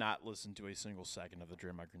actually not listened to a single second of the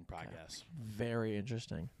Draymond Green podcast. Very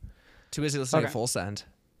interesting. Too busy listening Okay. to Full Send.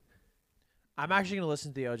 I'm actually going to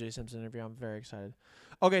listen to the O.J. Simpson interview. I'm very excited.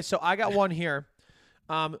 Okay, so I got one here.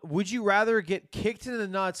 Would you rather get kicked in the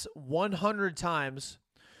nuts 100 times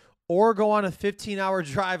or go on a 15-hour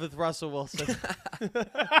drive with Russell Wilson?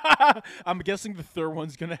 I'm guessing the third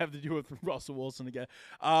one's gonna have to do with Russell Wilson again.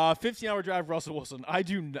 15-hour drive, Russell Wilson. I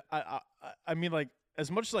mean, like, as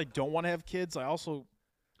much as I don't want to have kids, I also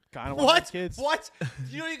kind of want to have kids. What?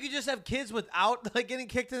 You know you could just have kids without like getting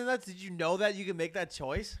kicked in the nuts? Did you know that you can make that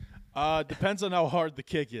choice? Depends on how hard the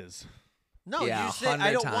kick is. No, Yeah, you just say, 100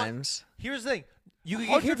 I don't want. times. Here's the thing: you could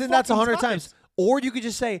get 100 kicked in the nuts fucking 100 times, times. or you could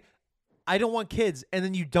just say, "I don't want kids," and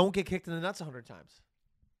then you don't get kicked in the nuts 100 times.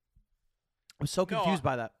 I'm so No, confused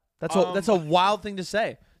by that. That's a wild thing to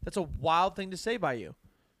say. That's a wild thing to say by you.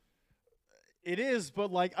 It is,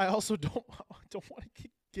 but like, I also don't want to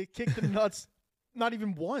get kicked in the nuts, not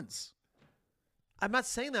even once. I'm not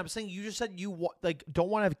saying that. I'm saying you just said you don't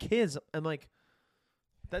want to have kids. I'm like,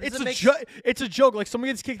 that It's doesn't make it's a joke. Like someone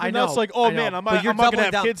gets kicked in I the nuts, know, like, oh I know. man, I'm But not you're gonna doubling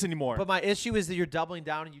have down. kids anymore. But my issue is that you're doubling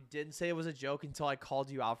down and you didn't say it was a joke until I called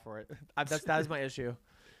you out for it. That is my issue.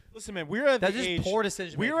 Listen, man, we're at That's the just age. poor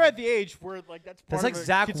decision We're making. at the age where like that's part That's like of a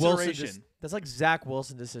Zach Wilson. consideration. That's like Zach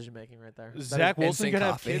Wilson decision making right there. Zach Wilson instant gonna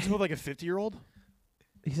have coffee. kids with like a 50-year-old?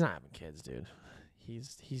 He's not having kids, dude.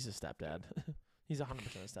 He's a stepdad. He's 100%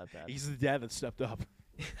 a stepdad. He's the dad that stepped up.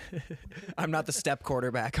 I'm not the step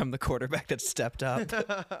quarterback. I'm the quarterback that stepped up.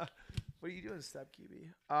 What are you doing, step QB?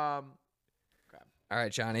 All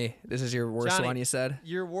right, Johnny. This is your worst Johnny. one, you said?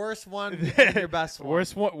 Your worst one, and your best one.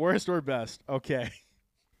 Worst or best? Okay.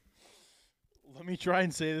 Let me try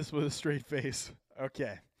and say this with a straight face.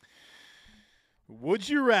 Okay. Would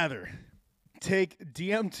you rather take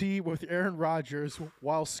DMT with Aaron Rodgers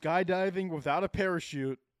while skydiving without a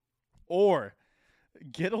parachute, or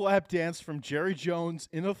get a lap dance from Jerry Jones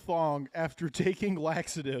in a thong after taking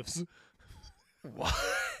laxatives? What?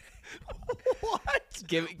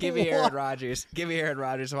 Give me Aaron Rodgers. Give me Aaron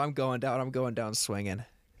Rodgers. If I'm going down swinging.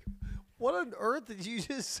 What on earth did you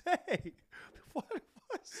just say? What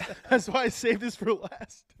was that? That's why I saved this for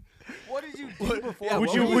last. What did you do before? Yeah, Would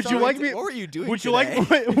what you were you would you doing like to- me? what were you doing Would you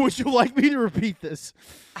today? would you like me to repeat this?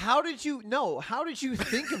 How did you How did you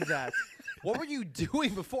think of that? What were you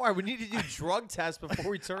doing before? I would need to do drug tests before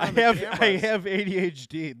we turn on the I cameras. have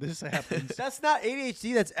ADHD. This happens, That's not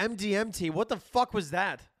ADHD. That's MDMT. What the fuck was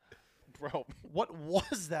that? bro. What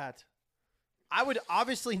was that? I would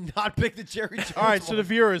obviously not pick the Jerry Jones. All right, so one. the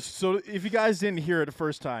viewers, so if you guys didn't hear it the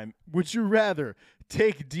first time, would you rather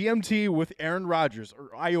take DMT with Aaron Rodgers or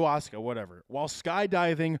ayahuasca, whatever, while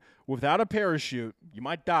skydiving without a parachute? You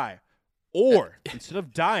might die. Or instead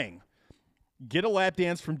of dying, get a lap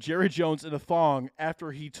dance from Jerry Jones in a thong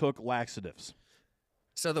after he took laxatives.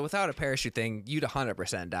 So the without a parachute thing, you'd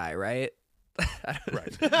 100% die, right?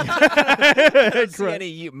 Right. I don't see any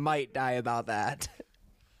you might die about that.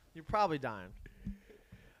 You're probably dying.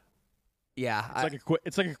 Yeah.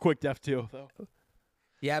 It's like a quick death too, though.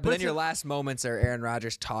 Yeah, but But then it's your last moments are Aaron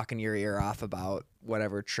Rodgers talking your ear off about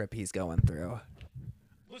whatever trip he's going through.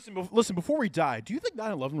 Listen. Before we die, do you think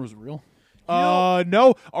 9/11 was real? know-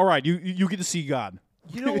 No. All right, you get to see God.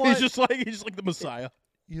 You know what? he's just like the Messiah.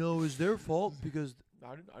 You know, it was their fault because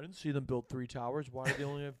I didn't see them build 3 towers. Why did they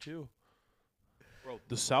only have 2? Bro,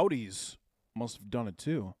 the Saudis must have done it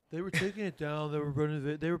too. They were taking it down.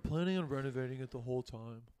 They were planning on renovating it the whole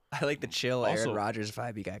time. I like the chill Aaron Also- Rodgers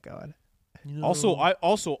vibe you got going. You know,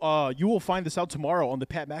 Also, you will find this out tomorrow on the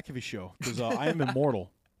Pat McAfee show because I am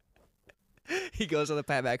immortal. He goes on the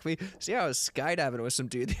Pat McAfee. See, I was skydiving with some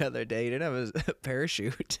dude the other day. He didn't have a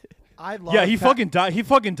parachute. I love Yeah, he fucking died. He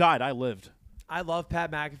fucking died. I lived. I love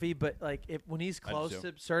Pat McAfee, but like when he's close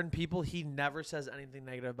too. to certain people, he never says anything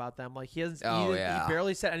negative about them. Like he hasn't. Oh, he yeah.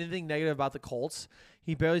 barely said anything negative about the Colts.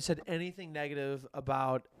 He barely said anything negative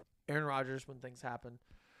about Aaron Rodgers when things happen.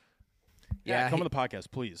 Yeah, come on the podcast,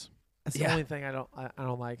 please. That's the only thing I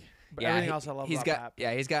don't like. But yeah, everything else I love about Pat.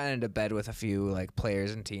 Yeah, he's gotten into bed with a few like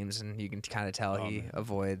players and teams, and you can kind of tell he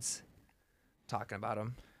avoids talking about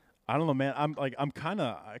them. I don't know, man. I kind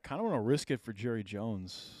of want to risk it for Jerry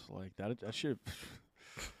Jones. Like that should.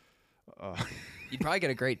 You'd probably get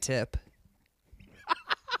a great tip.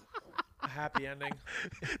 A happy ending.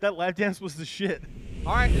 That lap dance was the shit.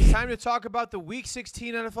 All right, it's time to talk about the Week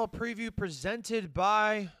 16 NFL preview presented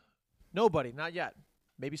by nobody. Not yet.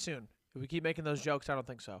 Maybe soon. If we keep making those jokes, I don't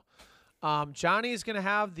think so. Johnny is going to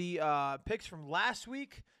have the picks from last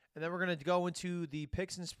week, and then we're going to go into the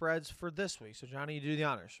picks and spreads for this week. So, Johnny, you do the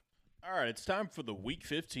honors. All right, it's time for the Week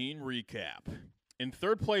 15 recap. In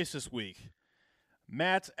third place this week,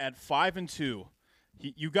 Matt at 5-2.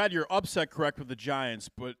 You got your upset correct with the Giants,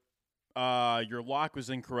 but your lock was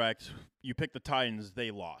incorrect. You picked the Titans;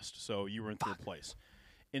 they lost, so you were in third place.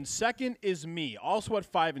 In second is me, also at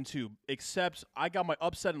 5-2, except I got my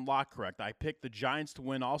upset and lock correct. I picked the Giants to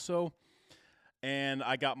win also, and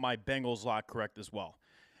I got my Bengals lock correct as well.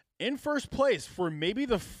 In first place for maybe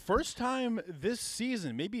the first time this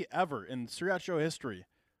season, maybe ever in Suryat Show history,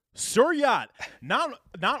 Suryat, not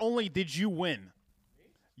only did you win,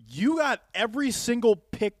 you got every single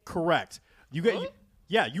pick correct. You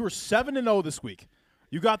got you were 7-0 this week.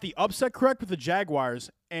 You got the upset correct with the Jaguars,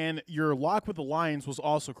 and your lock with the Lions was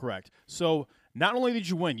also correct. So not only did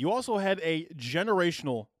you win, you also had a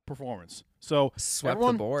generational performance. So Swept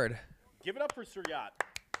everyone, the board. give it up for Suryat.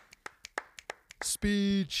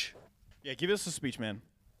 Speech. Yeah, give us a speech, man.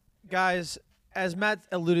 Guys, as Matt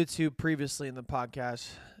alluded to previously in the podcast,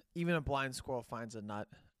 even a blind squirrel finds a nut.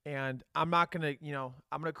 And I'm not going to,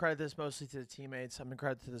 I'm going to credit this mostly to the teammates. I'm going to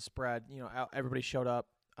credit to the spread. Everybody showed up.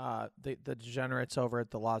 The degenerates over at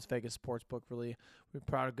the Las Vegas Sportsbook really we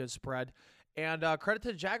put out a good spread. And credit to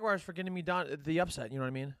the Jaguars for getting me done the upset, you know what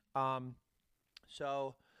I mean?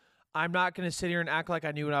 So I'm not going to sit here and act like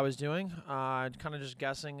I knew what I was doing. Kind of just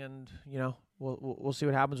guessing and, we'll see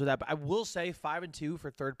what happens with that. But I will say 5-2 for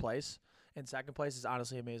third place and second place is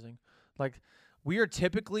honestly amazing. Like we are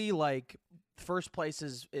typically like first place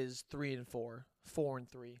is 3-4,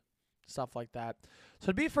 4-3, stuff like that. So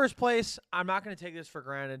to be first place, I'm not going to take this for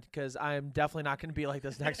granted because I'm definitely not going to be like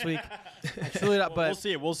this next week. It's really not, but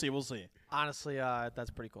We'll see. Honestly,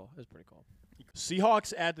 that's pretty cool. It's pretty cool.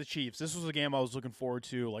 Seahawks at the Chiefs. This was a game I was looking forward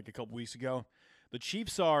to like a couple weeks ago. The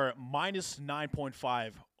Chiefs are minus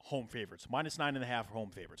 9.5 home favorites. Minus 9.5 home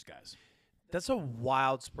favorites, guys. That's a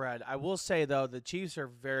wild spread. I will say, though, the Chiefs are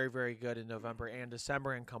very, very good in November and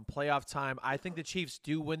December, and come playoff time, I think the Chiefs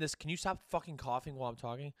do win this. Can you stop fucking coughing while I'm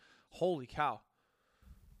talking? Holy cow.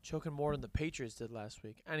 Choking more than the Patriots did last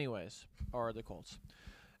week. Anyways, or the Colts.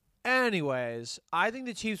 Anyways, I think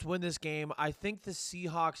the Chiefs win this game. I think the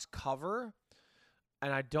Seahawks cover,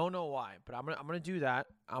 and I don't know why, but I'm gonna do that.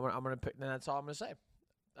 I'm gonna pick. And that's all I'm gonna say.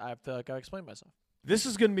 I feel like I explained myself. This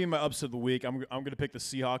is going to be my upset of the week. I'm going to pick the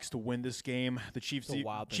Seahawks to win this game. The Chiefs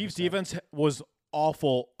defense was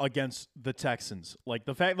awful against the Texans. Like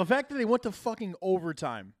the fact that they went to fucking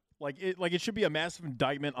overtime. Like it should be a massive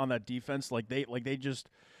indictment on that defense. Like they just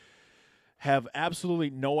have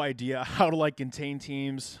absolutely no idea how to contain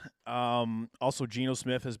teams. Also, Geno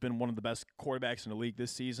Smith has been one of the best quarterbacks in the league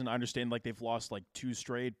this season. I understand they've lost 2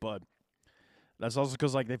 straight, but that's also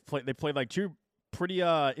because they played 2 pretty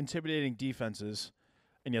intimidating defenses.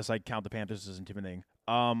 And yes, I count the Panthers as intimidating.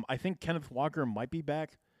 I think Kenneth Walker might be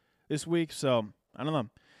back this week, so I don't know.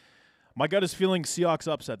 My gut is feeling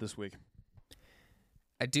Seahawks upset this week.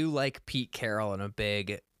 I do like Pete Carroll in a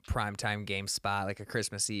big primetime game spot, like a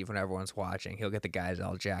Christmas Eve when everyone's watching. He'll get the guys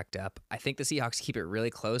all jacked up. I think the Seahawks keep it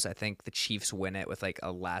really close. I think the Chiefs win it with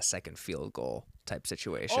a last-second field goal type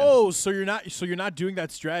situation. Oh, so you're not doing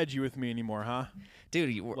that strategy with me anymore, huh?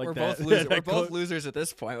 Dude, we're both losers. We're both losers at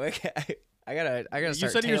this point. I gotta start. You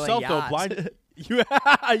said yourself though, blind. You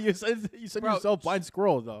said yourself, blind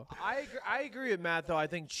squirrel though. I agree with Matt though. I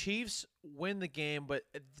think Chiefs win the game, but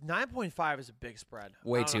 9.5 is a big spread.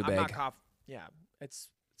 Way too big. Yeah, it's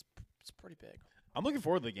pretty big. I'm looking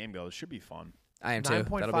forward to the game though. It should be fun. I am too.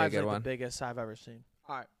 That'll be a good one. The biggest I've ever seen.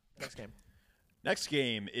 All right, next game. Next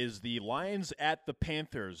game is the Lions at the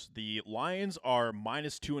Panthers. The Lions are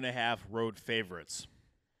minus 2.5 road favorites.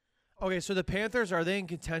 Okay, so the Panthers, are they in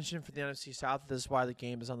contention for the NFC South? This is why the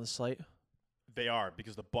game is on the slate? They are,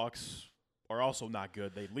 because the Bucs are also not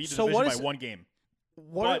good. They lead the division by 1 game.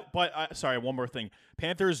 But one more thing.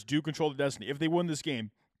 Panthers do control the destiny. If they win this game,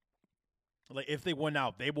 Like if they win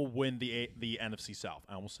out, they will win the NFC South.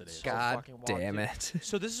 I almost said AFC. God fucking walked damn in. it.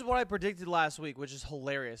 So this is what I predicted last week, which is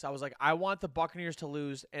hilarious. I was like, I want the Buccaneers to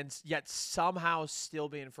lose and yet somehow still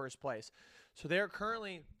be in first place. So they are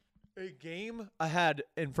currently a game ahead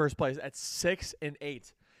in first place at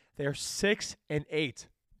 6-8. They are 6-8. It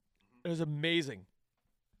was amazing.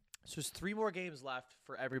 So there's 3 more games left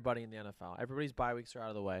for everybody in the NFL. Everybody's bye weeks are out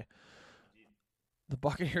of the way. The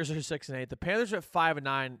Buccaneers are 6-8. The Panthers are at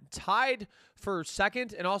 5-9, tied for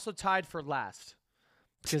second and also tied for last.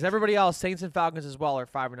 Because everybody else, Saints and Falcons as well, are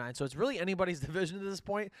 5-9. So it's really anybody's division at this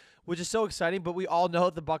point, which is so exciting. But we all know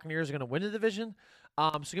the Buccaneers are going to win the division.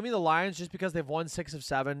 So give me the Lions just because they've won 6 of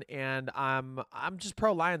 7, and I'm just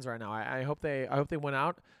pro Lions right now. I hope they win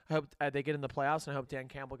out. I hope they get in the playoffs, and I hope Dan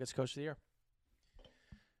Campbell gets Coach of the Year.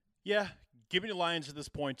 Yeah, give me the Lions at this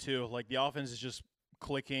point too. Like the offense is just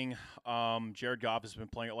clicking. Jared Goff has been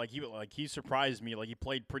playing he surprised me. Like he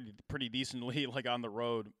played pretty decently like on the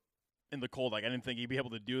road in the cold. Like I didn't think he'd be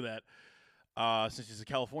able to do that since he's a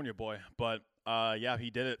California boy. But yeah, he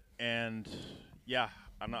did it. And yeah,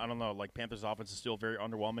 I don't know. Like Panthers offense is still very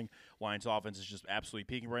underwhelming. Lions offense is just absolutely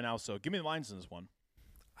peaking right now. So give me the Lions in this one.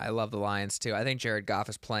 I love the Lions, too. I think Jared Goff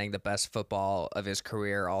is playing the best football of his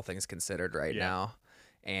career, all things considered, right now.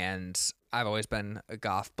 And I've always been a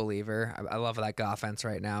Goff believer. I love that Goff-fence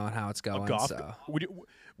right now and how it's going. So.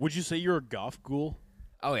 Would you say you're a Goff ghoul?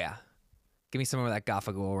 Oh, yeah. Give me some of that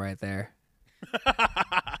Goffagool right there.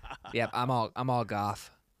 Yep, I'm all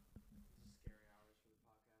Goff.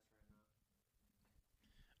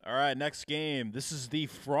 All right, next game. This is the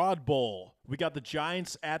Fraud Bowl. We got the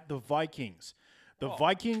Giants at the Vikings. The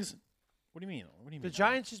Vikings. What do you mean? What do you mean? The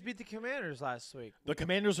Giants just beat the Commanders last week. The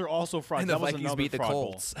Commanders are also fraud. And the That was Vikings another beat the fraud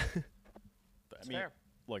bowl. Colts. I mean, fair.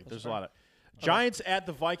 look, there's fair. a lot of Giants at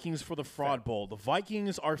the Vikings for the Fraud Bowl. The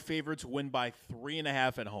Vikings are favored to win by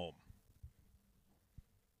 3.5 at home.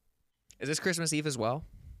 Is this Christmas Eve as well?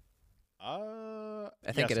 I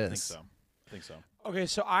think it is. I think so. Okay,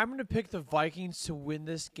 so I'm going to pick the Vikings to win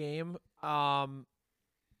this game.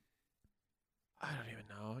 I don't even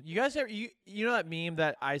know. You guys ever you know that meme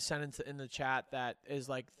that I sent in the chat that is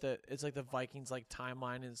like it's like the Vikings like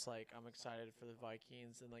timeline and it's like I'm excited for the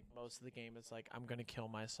Vikings and like most of the game it's like I'm gonna kill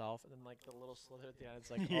myself and then like the little slither at the end it's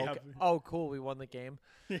like Yeah. okay, oh cool we won the game.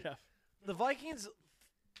 Yeah. The Vikings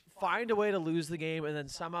find a way to lose the game and then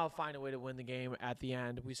somehow find a way to win the game at the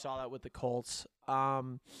end. We saw that with the Colts.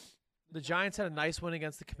 The Giants had a nice win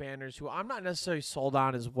against the Commanders, who I'm not necessarily sold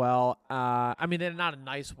on as well. I mean, they're not a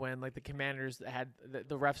nice win. Like the Commanders had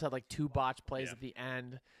the refs had like 2 botched plays at the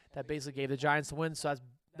end that basically gave the Giants the win. So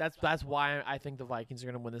that's why I think the Vikings are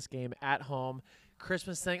going to win this game at home.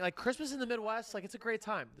 Christmas thing, like Christmas in the Midwest, like it's a great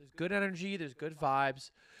time. There's good energy, there's good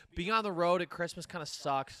vibes. Being on the road at Christmas kind of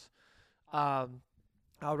sucks. I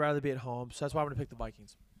would rather be at home, so that's why I'm going to pick the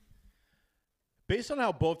Vikings. Based on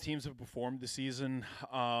how both teams have performed this season,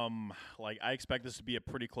 like I expect this to be a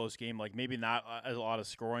pretty close game. Like maybe not a lot of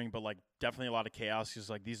scoring, but like definitely a lot of chaos. Because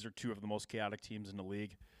like these are 2 of the most chaotic teams in the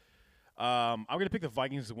league. I'm gonna pick the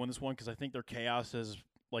Vikings to win this one because I think their chaos has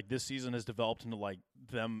like this season has developed into like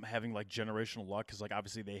them having like generational luck. Because like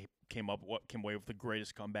obviously they came away with the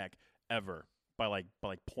greatest comeback ever by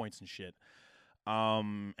points and shit.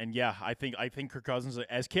 And yeah, I think Kirk Cousins,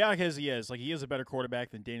 as chaotic as he is a better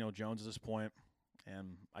quarterback than Daniel Jones at this point.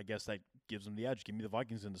 And I guess that gives them the edge. Give me the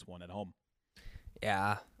Vikings in this one at home.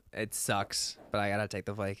 Yeah, it sucks, but I gotta take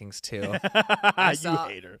the Vikings too. You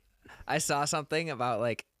hater. I saw something about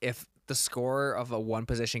like if the score of a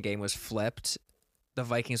 1-position game was flipped, the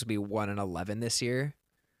Vikings would be 1-11 this year.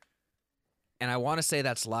 And I want to say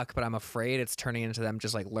that's luck, but I'm afraid it's turning into them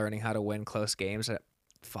just like learning how to win close games.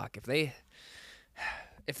 Fuck, if they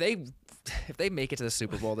make it to the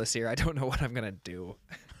Super Bowl this year, I don't know what I'm gonna do.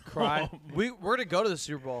 Cry. We're to go to the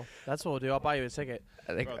Super Bowl. That's what we'll do. I'll buy you a ticket.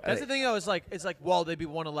 That's The thing though is like it's like well they'd be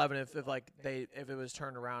 1-11 if it was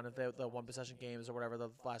turned around if the 1-possession games or whatever the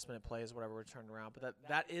last minute plays or whatever were turned around. But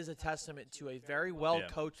that is a testament to a very well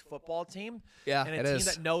coached football team. Yeah, and a team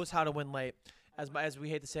that knows how to win late. As we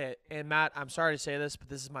hate to say it. And Matt, I'm sorry to say this, but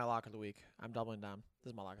this is my lock of the week. I'm doubling down.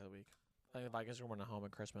 This is my lock of the week. I think the Vikings are winning at home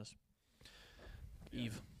at Christmas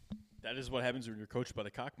Eve. That is what happens when you're coached by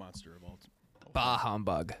the cock monster of all. Bah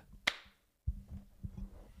humbug.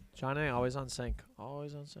 Johnny, always on sync.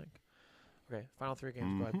 Always on sync. Okay, final 3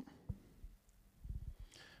 games. Go ahead.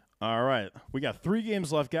 All right. We got 3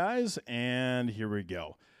 games left, guys, and here we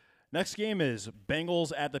go. Next game is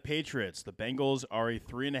Bengals at the Patriots. The Bengals are a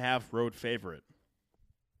 3.5 road favorite.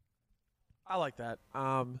 I like that.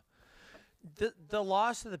 The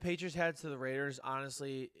loss that the Patriots had to the Raiders,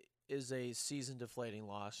 honestly, is a season-deflating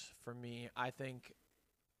loss for me. I think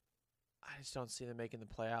I just don't see them making the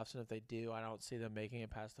playoffs, and if they do, I don't see them making it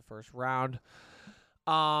past the first round.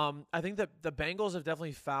 I think that the Bengals have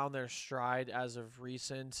definitely found their stride as of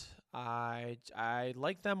recent. I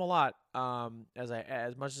like them a lot.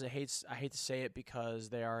 As much as I hate to say it because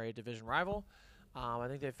they are a division rival. I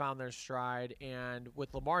think they found their stride, and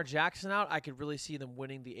with Lamar Jackson out, I could really see them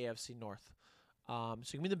winning the AFC North. So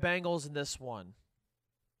give me the Bengals in this one.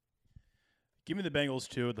 Give me the Bengals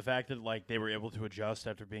too. The fact that like they were able to adjust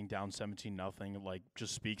after being down 17-0, like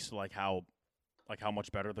just speaks to like how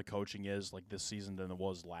much better the coaching is like this season than it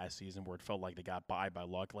was last season, where it felt like they got by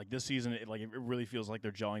luck. Like this season, it really feels like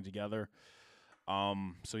they're gelling together.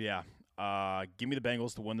 So yeah, give me the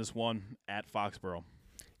Bengals to win this one at Foxborough.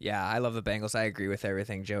 Yeah, I love the Bengals. I agree with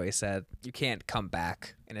everything Joey said. You can't come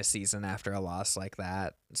back in a season after a loss like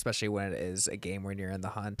that, especially when it is a game when you're in the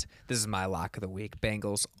hunt. This is my lock of the week.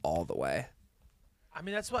 Bengals all the way. I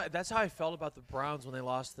mean, that's how I felt about the Browns when they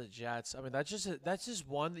lost to the Jets. I mean, that's just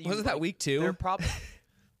one that you Wasn't that week 2? They're probably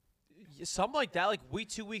something like that, like week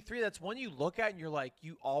 2, week 3. That's one you look at and you're like,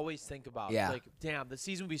 you always think about. Yeah. Like, damn, the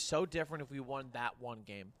season would be so different if we won that one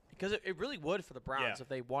game, because it really would for the Browns if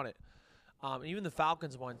they won it. And even the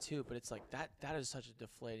Falcons won too, but it's like that is such a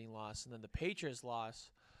deflating loss. And then the Patriots loss.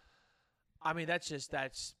 I mean, that's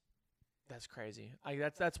crazy.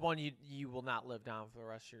 That's one you will not live down for the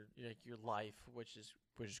rest of your life, which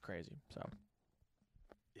is crazy. So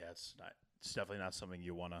Yeah, it's definitely not something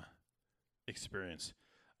you want to experience.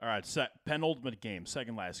 All right, penultimate game,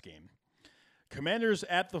 second last game. Commanders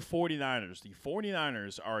at the 49ers. The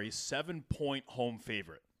 49ers are a 7-point home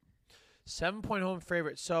favorite. 7-point home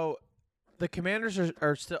favorite. So the Commanders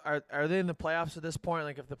are still are they in the playoffs at this point?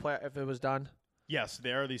 Like if it was done? Yes,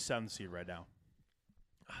 they are the 7th seed right now.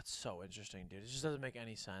 Oh, it's so interesting, dude. It just doesn't make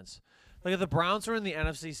any sense. Like if the Browns were in the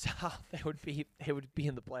NFC South, they would be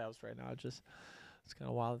in the playoffs right now. It's kind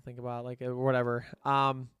of wild to think about, like whatever.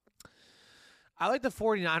 I like the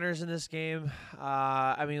 49ers in this game.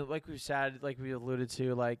 I mean, like we've said, like we alluded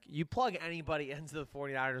to, like you plug anybody into the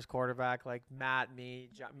 49ers quarterback, like Matt, me,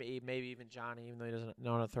 maybe even Johnny, even though he doesn't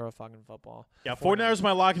know how to throw a fucking football. Yeah, 49ers are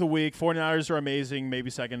my lock of the week. 49ers are amazing. Maybe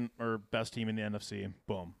second or best team in the NFC.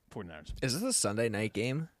 Boom, 49ers. Is this a Sunday night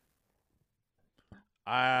game?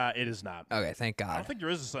 It is not. Okay, thank God. I don't think there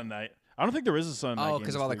is a Sunday night. I don't think there is a Sunday night game. Oh,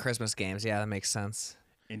 because of all the Christmas games. Yeah, that makes sense.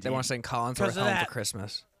 Indeed. They want to send Collins right home for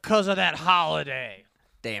Christmas. Because of that holiday.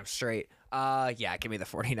 Damn straight. Yeah, give me the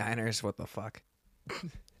 49ers. What the fuck?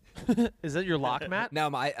 Is that your lock, Matt? No,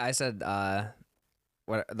 I said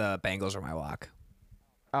what the Bengals are my lock.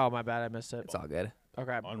 Oh, my bad. I missed it. It's all good.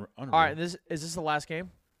 Okay. Unreal. All right. Is this the last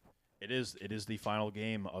game? It is the final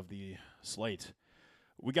game of the slate.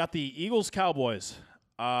 We got the Eagles-Cowboys.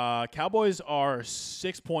 Cowboys are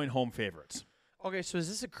 6-point home favorites. Okay, so is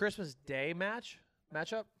this a Christmas Day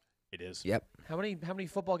matchup? It is. Yep. How many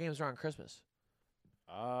football games are on Christmas?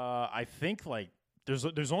 I think like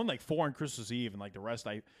there's only like 4 on Christmas Eve, and like the rest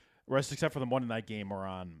except for the Monday night game are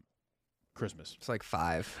on Christmas. It's like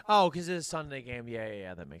 5. Oh, because it's a Sunday game.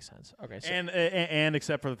 Yeah, that makes sense. Okay, so And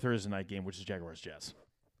except for the Thursday night game, which is Jaguars-Jets.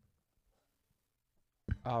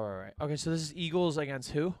 all right. Okay, so this is Eagles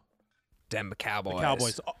against who? Dem Cowboys. The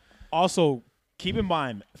Cowboys. Also, keep in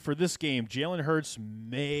mind for this game, Jalen Hurts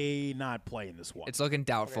may not play in this one. It's looking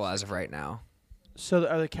doubtful as of right now. So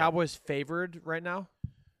are the Cowboys favored right now?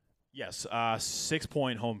 Yes,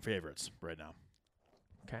 6-point home favorites right now.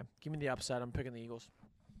 Okay, give me the upset. I'm picking the Eagles.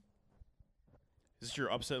 Is this your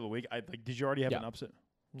upset of the week? Did you already have an upset?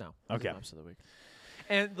 No. Okay. Upset of the week.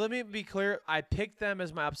 And let me be clear. I picked them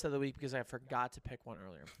as my upset of the week because I forgot to pick one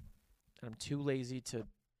earlier, and I'm too lazy to.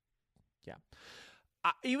 Yeah.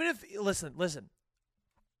 Even if listen,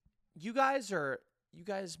 you guys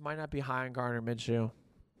might not be high on Gardner Minshew.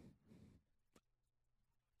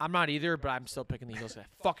 I'm not either, but I'm still picking the Eagles. I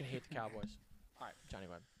fucking hate the Cowboys. All right, Johnny,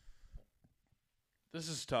 go ahead. This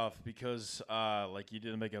is tough because like you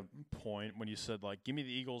didn't make a point when you said like give me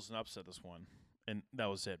the Eagles and upset this one, and that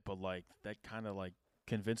was it. But like that kind of like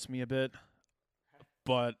convinced me a bit.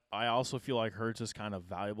 But I also feel like Hurts is kind of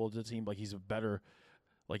valuable to the team. Like he's a better.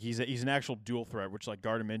 Like he's an actual dual threat, which like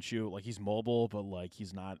Gardner Minshew, like he's mobile, but like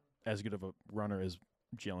he's not as good of a runner as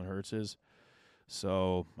Jalen Hurts is.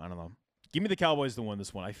 So I don't know. Give me the Cowboys to win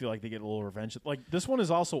this one. I feel like they get a little revenge. Like this one is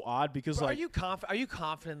also odd because Bro, like are you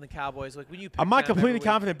confident in the Cowboys? Like when you pick I'm not them completely every week?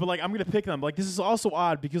 confident, but like I'm gonna pick them. Like this is also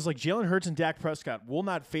odd because like Jalen Hurts and Dak Prescott will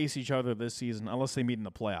not face each other this season unless they meet in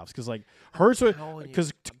the playoffs. Because like Hurts,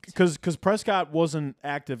 because Prescott wasn't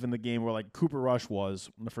active in the game where like Cooper Rush was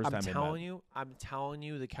the first time they met. I'm telling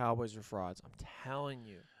you, the Cowboys are frauds. I'm telling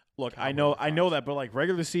you. Look, I know that, but like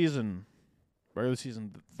regular season, like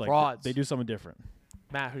Frauds. they do something different.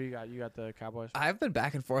 Matt, who do you got? You got the Cowboys? I've been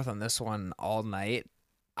back and forth on this one all night.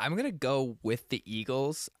 I'm gonna go with the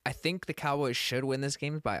Eagles. I think the Cowboys should win this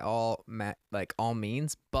game by all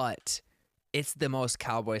means, but it's the most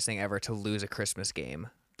Cowboys thing ever to lose a Christmas game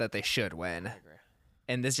that they should win. I agree.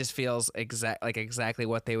 And this just feels exactly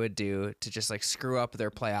what they would do to just like screw up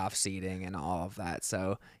their playoff seeding and all of that.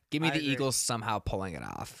 So give me the Eagles somehow pulling it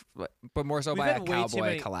off, but more so by a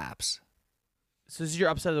Cowboy collapse. So this is your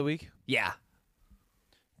upset of the week? Yeah.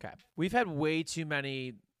 Okay. We've had way too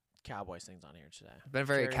many Cowboys things on here today. Been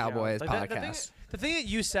very Jerry Cowboys Jones. podcast. The thing that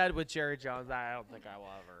you said with Jerry Jones, I don't think I will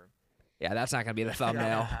ever. Yeah, that's not going to be the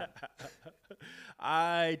thumbnail.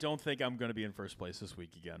 I don't think I'm going to be in first place this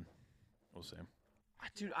week again. We'll see.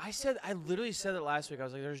 Dude, I literally said it last week. I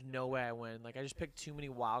was like, there's no way I win. Like, I just picked too many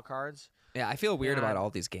wild cards. Yeah, I feel weird about all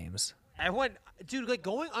these games. I went, dude, like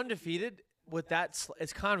going undefeated with that,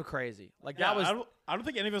 it's kind of crazy. Like Yeah, that was. I don't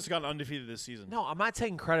think any of us have gotten undefeated this season. No, I'm not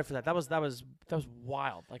taking credit for that. That was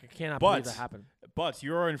wild. Like I cannot believe that happened. But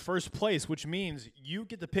you're in first place, which means you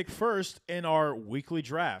get to pick first in our weekly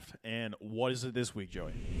draft. And what is it this week,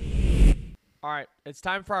 Joey? All right, it's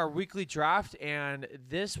time for our weekly draft, and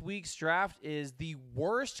this week's draft is the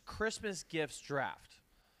worst Christmas gifts draft.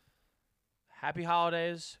 Happy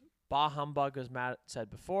holidays, bah humbug, as Matt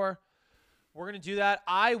said before. We're gonna do that.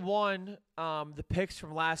 I won the picks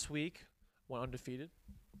from last week, went undefeated,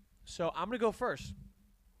 so I'm gonna go first.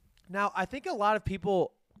 Now, I think a lot of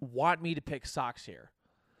people want me to pick socks here,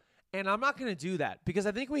 and I'm not gonna do that because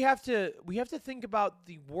I think we have to think about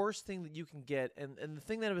the worst thing that you can get and the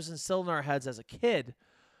thing that was instilled in our heads as a kid.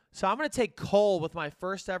 So I'm gonna take Cole with my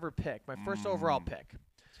first ever pick, my first overall pick.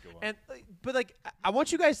 And but like I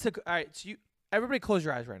want you guys to all right. So everybody close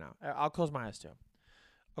your eyes right now. I'll close my eyes too.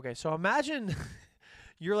 Okay, so imagine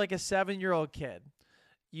you're like a 7-year-old kid.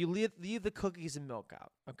 You leave the cookies and milk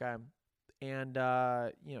out, okay, and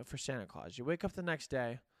for Santa Claus. You wake up the next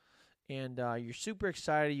day. And you're super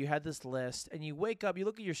excited. You had this list, and you wake up. You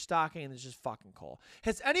look at your stocking, and it's just fucking coal.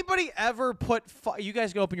 Has anybody ever put? You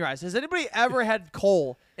guys can open your eyes. Has anybody ever had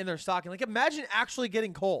coal in their stocking? Like, imagine actually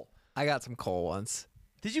getting coal. I got some coal once.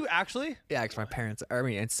 Did you actually? Yeah, because my parents.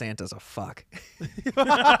 And Santa's a fuck. Wait,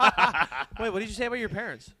 what did you say about your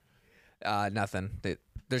parents? Nothing.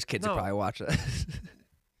 There's kids who probably watch it.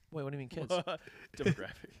 Wait, what do you mean, kids?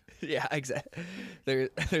 Demographic. Yeah, exactly.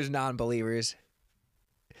 There's non-believers.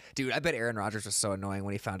 Dude, I bet Aaron Rodgers was so annoying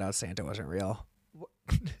when he found out Santa wasn't real.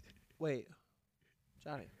 Wait,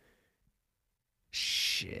 Johnny.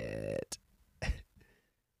 Shit.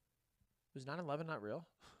 Was 9/11 not real?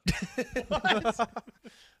 What?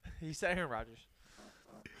 He said Aaron Rodgers.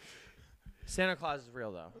 Santa Claus is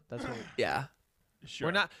real though. That's what. Yeah. Sure.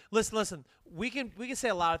 We're not. Listen. We can say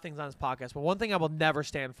a lot of things on this podcast, but one thing I will never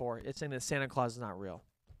stand for is saying that Santa Claus is not real.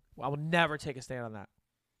 I will never take a stand on that.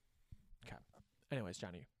 Okay. Anyways,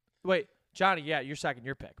 Johnny. Wait, Johnny. Yeah, you're second.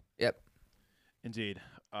 Your pick. Yep. Indeed.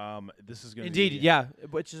 This is going to Indeed, yeah,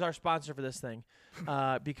 which is our sponsor for this thing.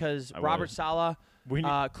 Because Robert Saleh,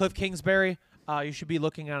 Cliff Kingsbury, you should be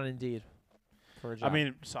looking on Indeed for a job. I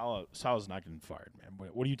mean, Salah's not getting fired,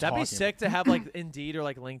 man. What are you That'd talking be sick to have like Indeed or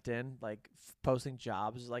like LinkedIn, like posting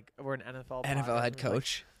jobs, like or an NFL head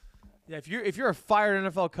coach. Like, yeah, if you're a fired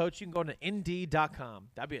NFL coach, you can go to Indeed.com.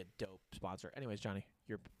 That'd be a dope sponsor. Anyways, Johnny,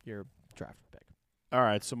 your draft pick. All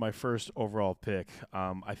right, so my first overall pick.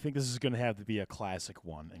 I think this is going to have to be a classic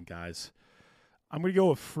one. And, guys, I'm going to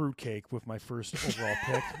go with fruitcake with my first overall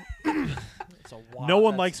pick. No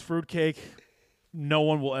one likes fruitcake. No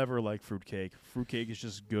one will ever like fruitcake. Fruitcake is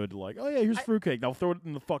just good. Like, oh, yeah, here's fruitcake. Now throw it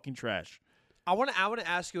in the fucking trash. I want to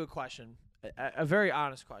ask you a question, a very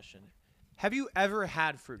honest question. Have you ever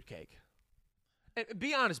had fruitcake? And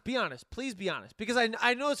be honest. Please be honest. Because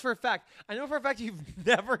I know this for a fact. I know for a fact you've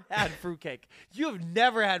never had fruitcake. You have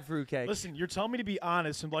never had fruitcake. Listen, you're telling me to be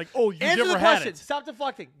honest and like, oh, you've Answer never the had question. it. Stop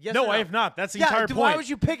deflecting. Yes No, or no, I have not. That's the entire point. Why would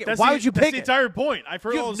you pick it? That's Why would you pick That's the entire point. I've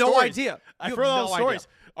heard You all have the no stories. idea. I've heard all the stories.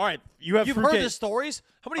 All right, You've fruitcake. heard the stories?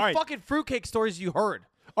 How many fucking fruitcake stories you heard?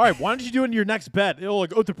 All right, why don't you do it in your next bet?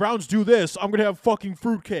 Like, oh, if the Browns do this, I'm going to have fucking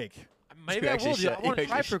fruitcake. Maybe I will. I want to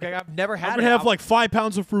try fruitcake. I've never had it. I'm going to have like 5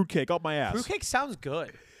 pounds of fruitcake up my ass. Fruitcake sounds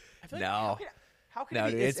good. I feel No. How can No,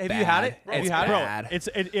 it be? dude, it's have bad. you had it? Have It's you had bad.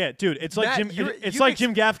 it? Dude, it's like Matt,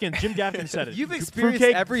 Jim Gaffigan. Jim Gaffigan said it. You've experienced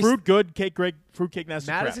fruitcake, every fruit good, cake great, fruitcake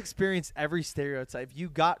nasty Matt crap. has experienced every stereotype. You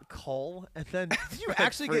got coal, and then did you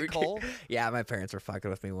actually get coal? Yeah, my parents were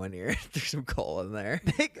fucking with me one year. There's some coal in there.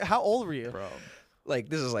 How old were you? Bro. Like,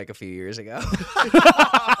 this is like a few years ago.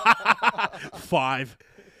 5.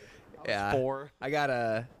 Yeah. 4. I got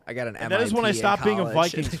an MIP that is when I in stopped being a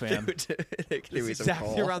college. Vikings fan. They gave me It's some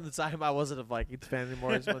exactly coal. around the time I wasn't a Vikings fan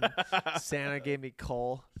anymore. Is when Santa gave me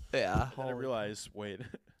coal. Yeah. Then I realized, wait.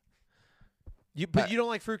 But you don't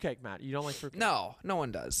like fruitcake, Matt. You don't like fruitcake. No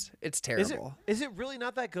one does. It's terrible. Is it really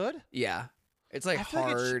not that good? Yeah. It's like I feel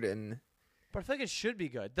like hard and But I feel like it should be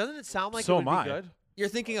good. Doesn't it sound like So it would am I. be good? you're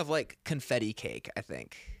thinking of like confetti cake, I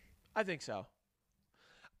think. I think so.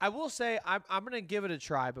 I will say I'm gonna give it a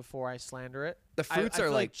try before I slander it. The fruits I are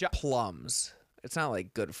feel like Jo- plums. It's not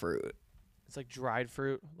like good fruit. It's like dried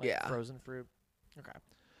fruit, like Yeah. frozen fruit. Okay.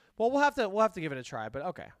 Well, we'll have to give it a try, but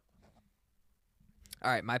okay. All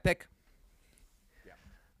right, my pick. Yeah.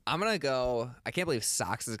 I'm going to go. I can't believe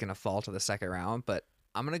socks is going to fall to the second round, but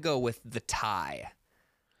I'm going to go with the tie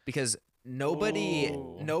because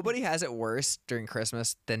nobody has it worse during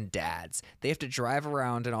Christmas than dads. They have to drive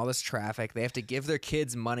around in all this traffic. They have to give their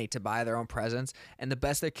kids money to buy their own presents, and the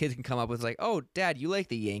best their kids can come up with is like, "Oh, Dad, you like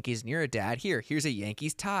the Yankees, and you're a dad. Here's a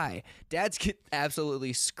Yankees tie." Dads get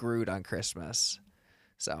absolutely screwed on Christmas.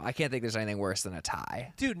 So I can't think there's anything worse than a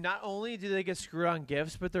tie. Dude, not only do they get screwed on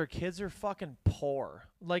gifts, but their kids are fucking poor.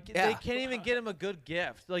 Like Yeah. they can't even get them a good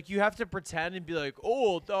gift. Like you have to pretend and be like,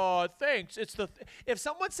 "Oh, thanks." It's if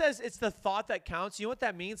someone says it's the thought that counts, you know what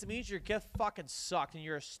that means? It means your gift fucking sucked and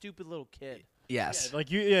you're a stupid little kid. Yes.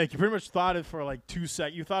 Like you pretty much thought it for like 2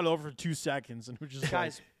 seconds. You thought it over for 2 seconds, and we're just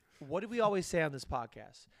Guys, what do we always say on this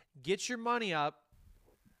podcast? Get your money up,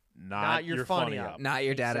 like, not your funny up. Not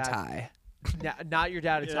your dad Exactly. a tie. Not your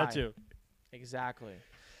dad a Yeah, tie. that too. Exactly.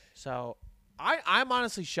 So I'm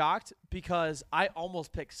honestly shocked because I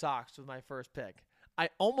almost picked socks with my first pick. I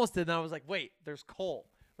almost did, and I was like, wait, there's Cole.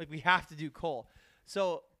 Like, we have to do Cole.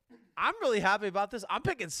 So I'm really happy about this. I'm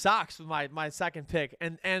picking socks with my second pick.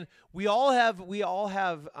 And we all have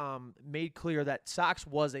made clear that socks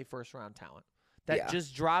was a first-round talent. That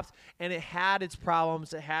just dropped, and it had its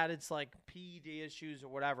problems. It had its, like, PED issues or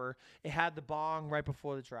whatever. It had the bong right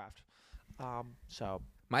before the draft. So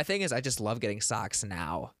My thing is I just love getting socks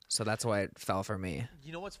now. So that's why it fell for me.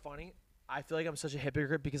 you know what's funny? I feel like I'm such a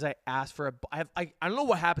hypocrite because I asked for I don't know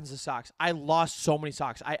what happens to socks. I lost so many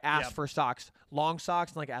socks. I asked for socks, long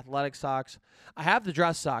socks and like athletic socks. I have the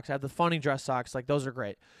dress socks. I have the funny dress socks. Like those are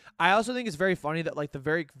great. I also think it's very funny that like the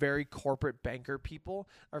very, very corporate banker people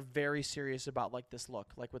are very serious about like this look,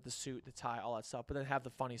 like with the suit, the tie, all that stuff, but then have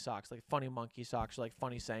the funny socks, like funny monkey socks, or like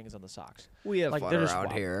funny sayings on the socks. We have Like, fun they're just around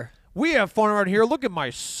wild. here. We have fun around here. Look at my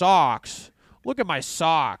socks. Look at my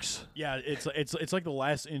socks. Yeah, it's like the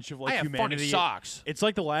last inch of like I have humanity. funny socks. It's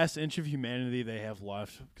like the last inch of humanity they have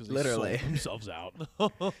left because they Literally. sold themselves out.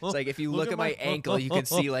 It's like if you look at my ankle, you can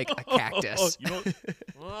see like a cactus. You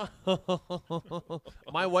know,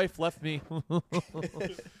 My wife left me.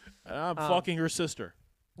 I'm fucking her sister.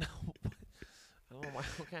 Oh my.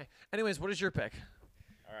 Okay. Anyways, what is your pick?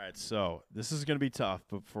 All right, so this is going to be tough,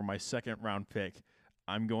 but for my second round pick,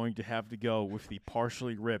 I'm going to have to go with the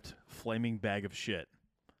partially ripped flaming bag of shit.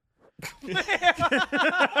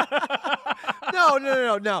 No.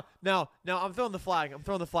 I'm throwing the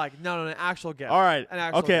flag. No. An actual gift. All right. An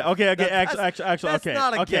actual Okay. gift. Okay. That's Okay.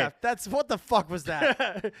 not a Okay. gift. That's what the fuck was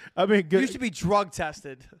that? I mean, You good. should be drug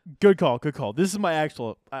tested. Good call. Good call. This is my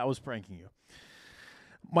actual. I was pranking you.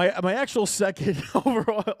 My actual second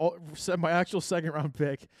overall, my actual second round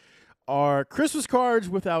pick are Christmas cards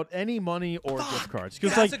without any money or gift cards.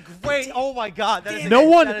 Because That's like a great. Oh my god. That is no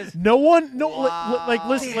one, Wow. like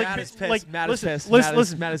listen, Matt is pissed. like Matt is listen, pissed.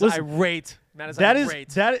 listen, Matt is listen. irate. Matt is That is irate.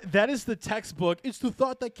 that is the textbook. It's the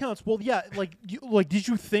thought that counts. Well, yeah, like did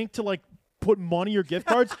you think to like put money or gift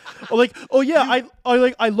cards? Or like, oh yeah,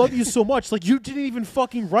 I love you so much. Like you didn't even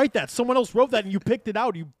fucking write that. Someone else wrote that and you picked it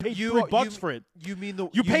out. You paid $3 for it. You mean the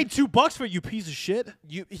You paid $2 for it, you piece of shit.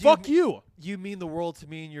 Fuck you. You mean the world to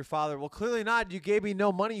me and your father? Well, clearly not. You gave me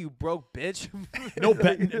no money, you broke bitch. No,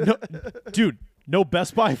 dude, no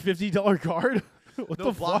Best Buy $50 card. What No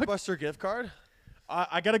the fuck? Blockbuster gift card?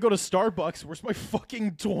 I gotta go to Starbucks. Where's my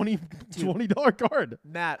fucking $20 card?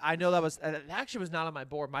 Matt, I know that was it actually was not on my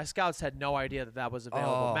board. My scouts had no idea that was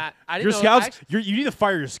available. Oh. Matt, I Your didn't know. scouts, you need to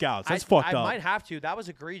fire your scouts. That's fucked I up. might have to. That was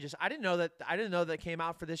egregious. I didn't know that came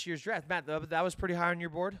out for this year's draft. Matt, that was pretty high on your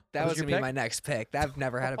board. That was your gonna be pick? my next pick. I've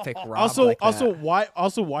never had a pick robbed Also, like that.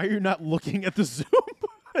 why are you not looking at the Zoom?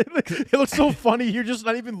 It looks so funny. You're just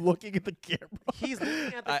not even looking at the camera. He's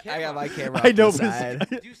looking at the I camera. got my camera. I know, off the but side.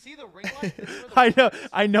 Do you see the ring light? This is where the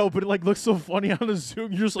I know, but it like looks so funny on a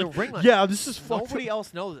Zoom. You're just The like, ring light. yeah, this is fucked. Nobody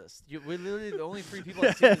else knows this. We're literally the only 3 people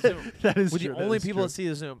that see the Zoom. That is We're true. the that only is people true. that see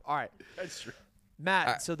the Zoom. All right, That's true.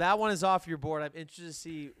 Matt. So that one is off your board. I'm interested to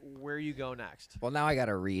see where you go next. Well, now I got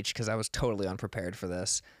to reach because I was totally unprepared for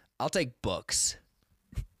this. I'll take books.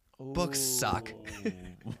 Books suck.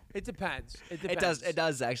 It depends. It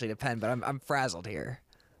does actually depend, but I'm frazzled here.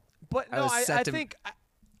 But no, I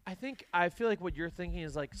I feel like what you're thinking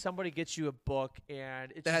is like somebody gets you a book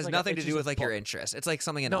and it's that has like nothing to do with like your book. interest. It's like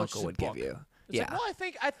something an No, it's uncle just would a book. give you. It's Yeah. like,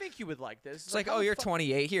 well, I think you would like this. It's like, how oh, the you're fuck-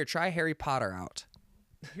 28. Here, try Harry Potter out.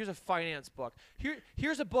 Here's a finance book.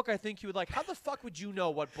 Here's a book I think you would like. How the fuck would you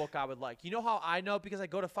know what book I would like? You know how I know? Because I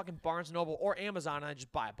go to fucking Barnes & Noble or Amazon and I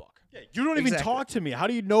just buy a book. Yeah, you don't even Exactly. talk to me. How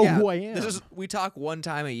do you know Yeah, who I am? We talk one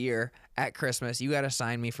time a year at Christmas. You got to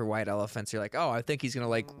sign me for White Elephants. You're like, oh, I think he's going to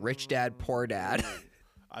like Rich Dad, Poor Dad.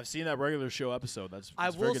 I've seen that regular show episode. That's I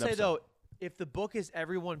a very will good say, episode. though, if the book is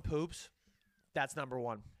Everyone Poops, that's number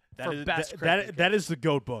one. That for is, best that, Christmas that, that gift. is the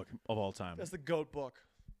GOAT book of all time. That's the GOAT book.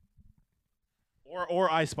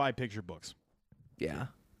 Or I Spy picture books. Yeah.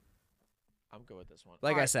 I'm good with this one.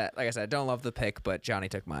 Like All I right. said, don't love the pick, but Johnny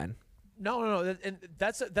took mine. No. And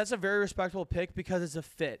that's a very respectable pick because it's a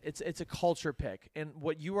fit. It's a culture pick. And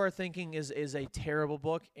what you are thinking is a terrible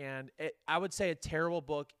book, and I would say a terrible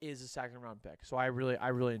book is a second round pick. So I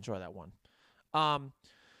really enjoy that one.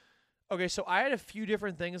 Okay, so I had a few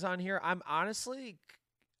different things on here. I'm honestly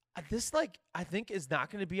this I think is not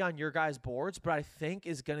going to be on your guys' boards, but I think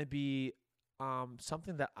is going to be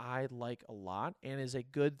something that I like a lot and is a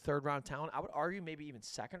good third round talent. I would argue maybe even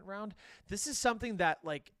second round. This is something that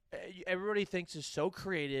like everybody thinks is so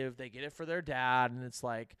creative. They get it for their dad, and it's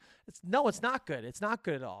like it's not good. It's not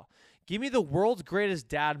good at all. Give me the world's greatest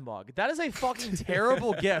dad mug. That is a fucking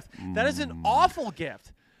terrible gift. That is an awful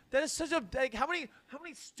gift. That is such a like how many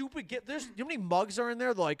stupid there's how many mugs are in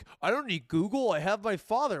there? Like I don't need Google. I have my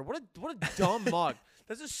father. What a dumb mug.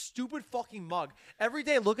 That's a stupid fucking mug. Every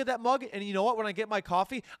day I look at that mug, and you know what? When I get my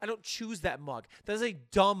coffee, I don't choose that mug. That is a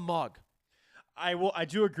dumb mug. I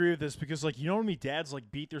do agree with this because like you know how many dads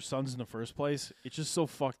like beat their sons in the first place? It's just so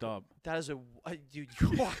fucked up. That is dude,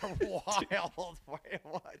 you are wild. Wait,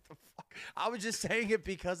 what the fuck? I was just saying it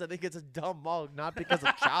because I think it's a dumb mug, not because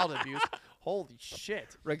of child abuse. Holy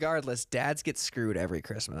shit. Regardless, dads get screwed every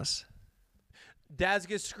Christmas. Dads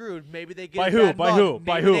get screwed. Maybe they get By a who? bad By mug. who? Maybe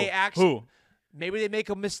By who? They Who? Maybe they make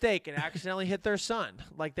a mistake and accidentally hit their son.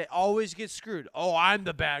 Like they always get screwed. Oh, I'm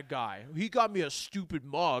the bad guy. He got me a stupid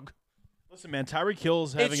mug. Listen, man, Tyreek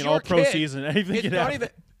Hill's having It's an your all-pro kid. season. Anything It's can not happen. even.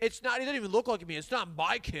 It's not. He doesn't even look like me. It's not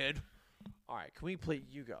my kid. All right, can we play?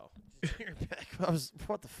 You go.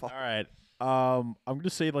 What the fuck? All right. I'm gonna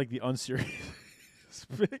say like the unserious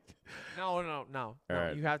pick. No. All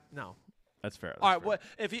right. You have no. That's fair. All right. What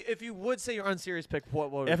if you would say your unserious pick?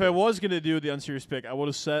 What would it If be? I was gonna do the unserious pick, I would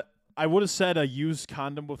have said a used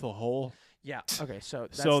condom with a hole. Yeah. Okay. So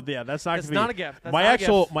that's, That's not that's gonna be not a gift. That's my not a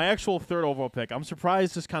actual gift. my actual third overall pick. I'm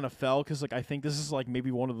surprised this kind of fell because like I think this is like maybe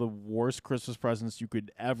one of the worst Christmas presents you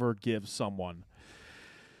could ever give someone.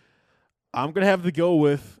 I'm gonna have to go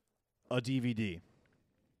with a DVD.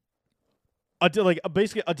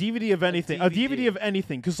 Basically a DVD of anything, a DVD of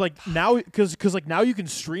anything, because like now you can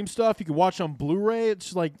stream stuff, you can watch on Blu-ray.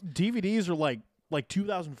 It's like DVDs are like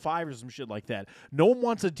 2005 or some shit like that. No one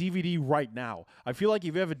wants a DVD right now. I feel like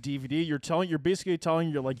if you have a DVD, you're basically telling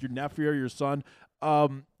your nephew or your son,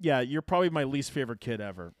 yeah, you're probably my least favorite kid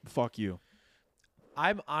ever. Fuck you.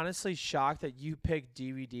 I'm honestly shocked that you picked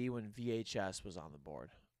DVD when VHS was on the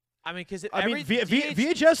board. I mean, because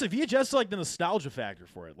VHS is like the nostalgia factor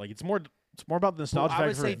for it. Like it's more about the nostalgia I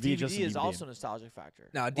would factor say for VHS. DVD than is DVD. also a nostalgia factor.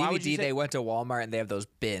 No, Why would you DVD, say- they went to Walmart and they have those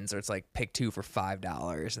bins where it's like pick two for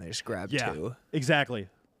 $5 and they just grab two. Exactly.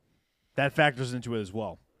 That factors into it as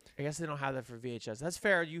well. I guess they don't have that for VHS. That's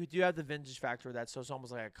fair. You do have the vintage factor of that, so it's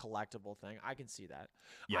almost like a collectible thing. I can see that.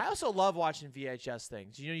 Yeah. I also love watching VHS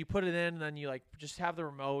things. You know, you put it in and then you like just have the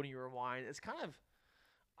remote and you rewind. It's kind of,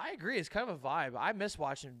 I agree. It's kind of a vibe. I miss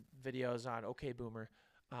watching videos on OK Boomer.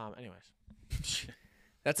 Anyways.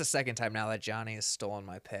 That's the second time now that Johnny has stolen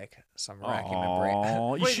my pick, so I'm racking my brain.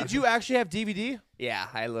 Aw, Wait, did you actually have DVD? Yeah,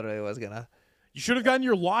 I literally was gonna. You should have gotten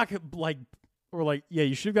your lock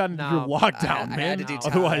you should have gotten No, your lockdown, I man. had to do tie.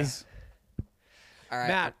 Otherwise, All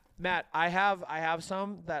right, Matt, I have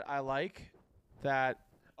some that I like that.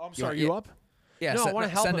 I'm sorry, you you up? yeah, No, I wanna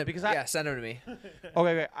help send him because I- send him to me.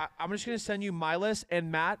 Okay. I'm just gonna send you my list,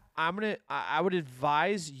 and Matt, I would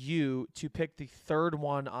advise you to pick the third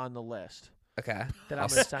one on the list Okay, that I'm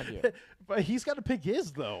gonna send you. But he's got to pick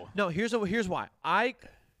his though. No, here's why. I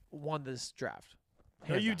won this draft.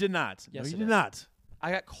 No, Hands you down. did not. Yes, no, you I did did. not.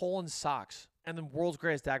 I got Colin socks and the world's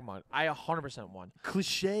greatest Dagmon. I 100% won.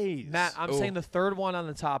 Cliches. Matt, I'm Ooh. saying the third one on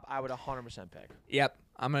the top, I would 100% pick. Yep,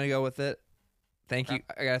 I'm gonna go with it. Thank you.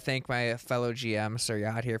 I gotta thank my fellow GM, Sir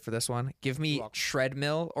Yacht, here for this one. Give me welcome.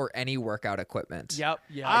 treadmill or any workout equipment. Yep.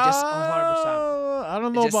 Yeah. I just 100%. I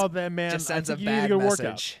don't know It just- about that, man. Just I sends a think you need to bad get a workout.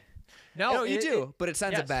 message. No, you do, but it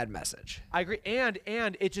sends a yes. bad message. I agree, and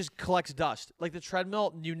it just collects dust. Like the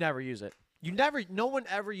treadmill, you never use it. No one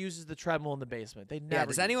ever uses the treadmill in the basement. They never. Yeah,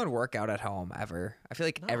 does anyone work out at home ever? I feel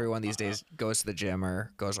like everyone these days goes to the gym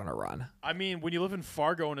or goes on a run. I mean, when you live in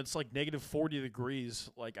Fargo and it's like negative 40 degrees,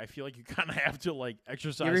 like I feel like you kind of have to like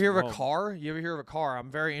exercise. You ever hear from of a home. car? You ever hear of a car? I'm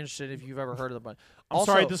very interested if you've ever heard of the. I'm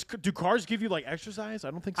sorry. Do cars give you like exercise? I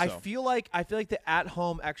don't think so. I feel like the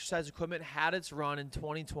at-home exercise equipment had its run in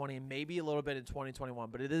 2020 and maybe a little bit in 2021,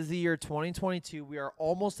 but it is the year 2022. We are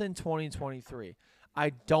almost in 2023. I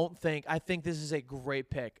think this is a great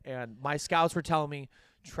pick, and my scouts were telling me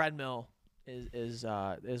treadmill is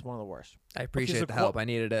one of the worst. I appreciate the help. I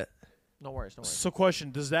needed it. No worries. So,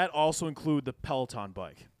 question: does that also include the Peloton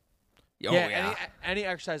bike? Oh, yeah. Any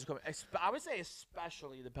exercise equipment. I would say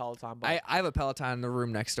especially the Peloton bike. I have a Peloton in the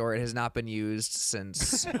room next door. It has not been used since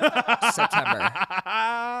September.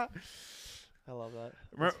 I love that.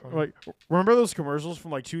 Remember those commercials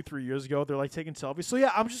from like 2-3 years ago? They're like taking selfies. So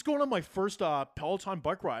yeah, I'm just going on my first Peloton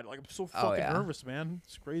bike ride. Like I'm so fucking nervous, man.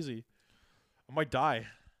 It's crazy. I might die.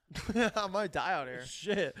 I might die out here.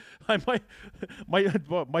 Shit, I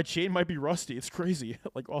my chain might be rusty. It's crazy.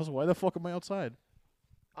 Like also, why the fuck am I outside?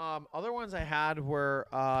 Other ones I had were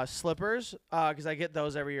slippers because I get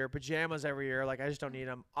those every year. Pajamas every year. Like I just don't need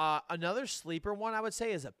them. Another sleeper one I would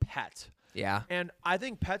say is a pet. Yeah. And I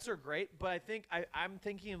think pets are great, but I think I'm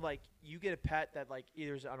thinking like you get a pet that like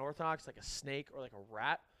either is unorthodox, like a snake or like a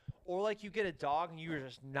rat, or like you get a dog and you're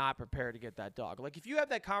just not prepared to get that dog. Like if you have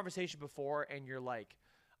that conversation before and you're like,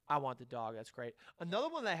 I want the dog, that's great. Another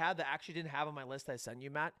one that I had that actually didn't have on my list I sent you,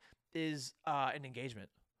 Matt, is an engagement.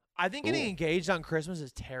 I think getting engaged on Christmas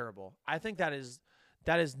is terrible. I think that is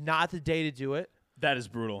not the day to do it. That is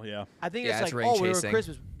brutal, yeah. I think it's like, ring we were chasing.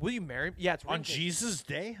 Christmas. Will you marry me? Yeah, it's ring On chasing. Jesus'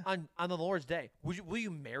 day? On the Lord's day. Will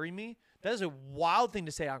you marry me? That is a wild thing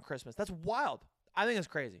to say on Christmas. That's wild. I think that's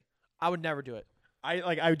crazy. I would never do it.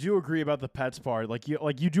 I do agree about the pets part. Like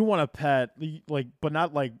you do want a pet, like but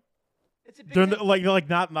not like It's a big they're thing. like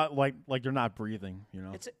not like they're not breathing, you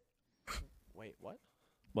know. Wait, what?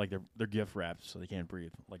 Like they're gift wrapped so they can't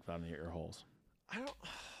breathe like down in the air holes. I don't. Oh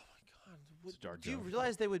my God. It's a dark Do you joke.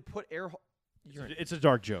 realize they would put air? It's a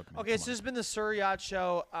dark joke. Man. Okay, so this has been the Sur Yacht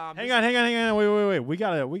Show. Hang on. Wait. We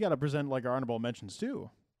gotta present like our honorable mentions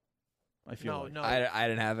too. I feel No. I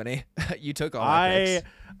didn't have any. You took all my picks.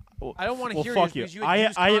 I don't want to hear fuck yours you. because you had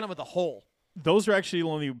used condom with a hole. Those are actually the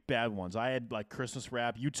only bad ones. I had like Christmas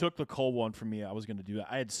wrap. You took the cold one from me. I was gonna do that.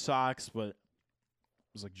 I had socks, but it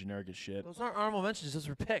was like generic as shit. Those aren't honorable mentions. Those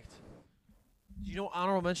were picked. Do you know what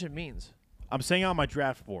honorable mention means? I'm saying on my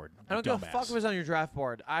draft board. I don't give a dumbass. fuck if it's on your draft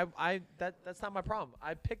board. That's not my problem.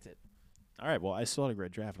 I picked it. All right, well, I still had a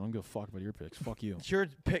great draft. I don't give a fuck about your picks. Fuck you. It's your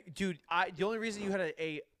pick, dude. The only reason you had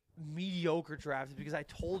a mediocre draft is because I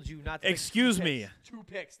told you not to. Excuse pick me. 2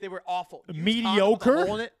 picks. They were awful. Use Mediocre? condom with a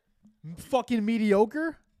hole in it. Fucking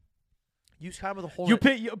mediocre? Use condom with a hole You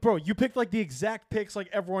in it. bro, you picked like the exact picks like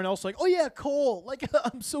everyone else. Like, oh yeah, Cole. Like,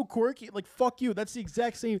 I'm so quirky. Like, fuck you. That's the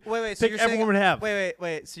exact same Wait. So pick you're everyone saying, would have.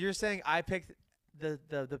 Wait. So you're saying I picked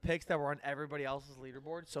the picks that were on everybody else's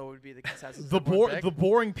leaderboard, so it would be the consensus. The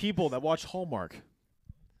boring people that watch Hallmark.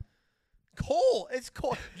 Cole, it's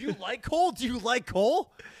Cole. Do you like Cole? Do you like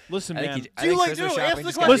Cole? Listen, I man. think Do you like- Christmas no, answer shopping the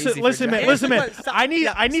just got question. easy for Listen, man. Jack. Listen, man. Stop- I need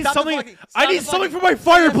yeah, something. stop the fucking- I need stop something the for my fucking-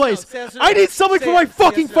 fireplace. Say yes or no. I need something for my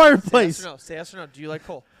fucking fireplace. Say yes or no. Do you like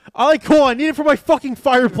Cole? I like Cole. I need it for my fucking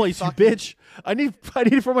fireplace, you bitch. I need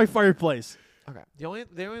it for my fireplace. Okay. The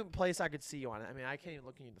only place I could see you on it, I mean, I can't even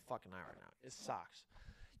look you in the fucking eye right now, is socks.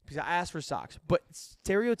 Because I asked for socks. But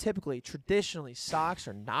stereotypically, traditionally, socks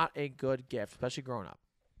are not a good gift, especially growing up.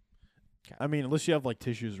 I mean, unless you have like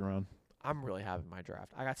tissues around. I'm really having my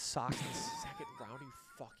draft. I got socks in the second round. Are you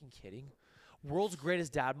fucking kidding? World's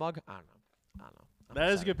greatest dad mug? I don't know. I'm That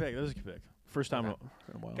is a excited. good pick. First time Okay.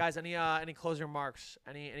 in a while. Guys, any closing remarks?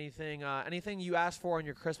 Anything you asked for on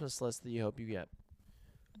your Christmas list that you hope you get?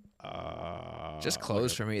 Just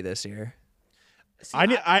clothes for me this year. See,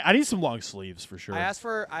 I need some long sleeves for sure. I asked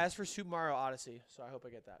for Super Mario Odyssey, so I hope I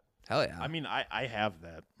get that. Hell yeah. I mean, I have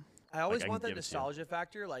that. I always I want can that give it to you. nostalgia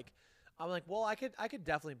factor. Like, I'm like, well, I could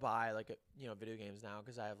definitely buy like video games now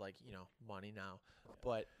because I have like money now.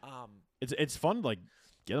 But It's fun to, like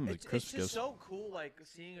get them as it's Christmas just gifts. so cool, like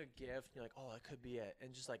seeing a gift. And you're like, oh, that could be it,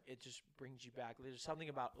 and just like it just brings you back. There's something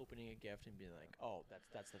about opening a gift and being like, oh,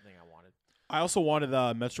 that's the thing I wanted. I also wanted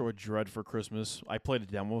Metroid Dread for Christmas. I played a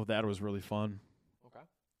demo of that. It was really fun. Okay.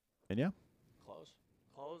 And yeah.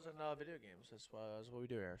 Close and video games. That's what we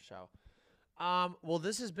do here. So, Well,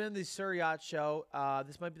 this has been the Sir Yacht Show.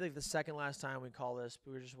 This might be like the second last time we call this,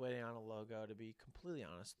 but we're just waiting on a logo. To be completely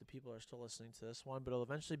honest, the people are still listening to this one, but it'll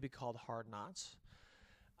eventually be called Hard Knots.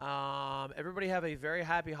 Everybody have a very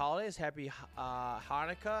happy holidays, happy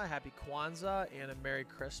Hanukkah, happy Kwanzaa, and a Merry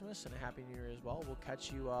Christmas, and a Happy New Year as well. We'll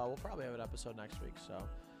catch you. We'll probably have an episode next week, so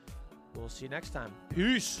we'll see you next time.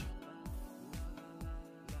 Peace.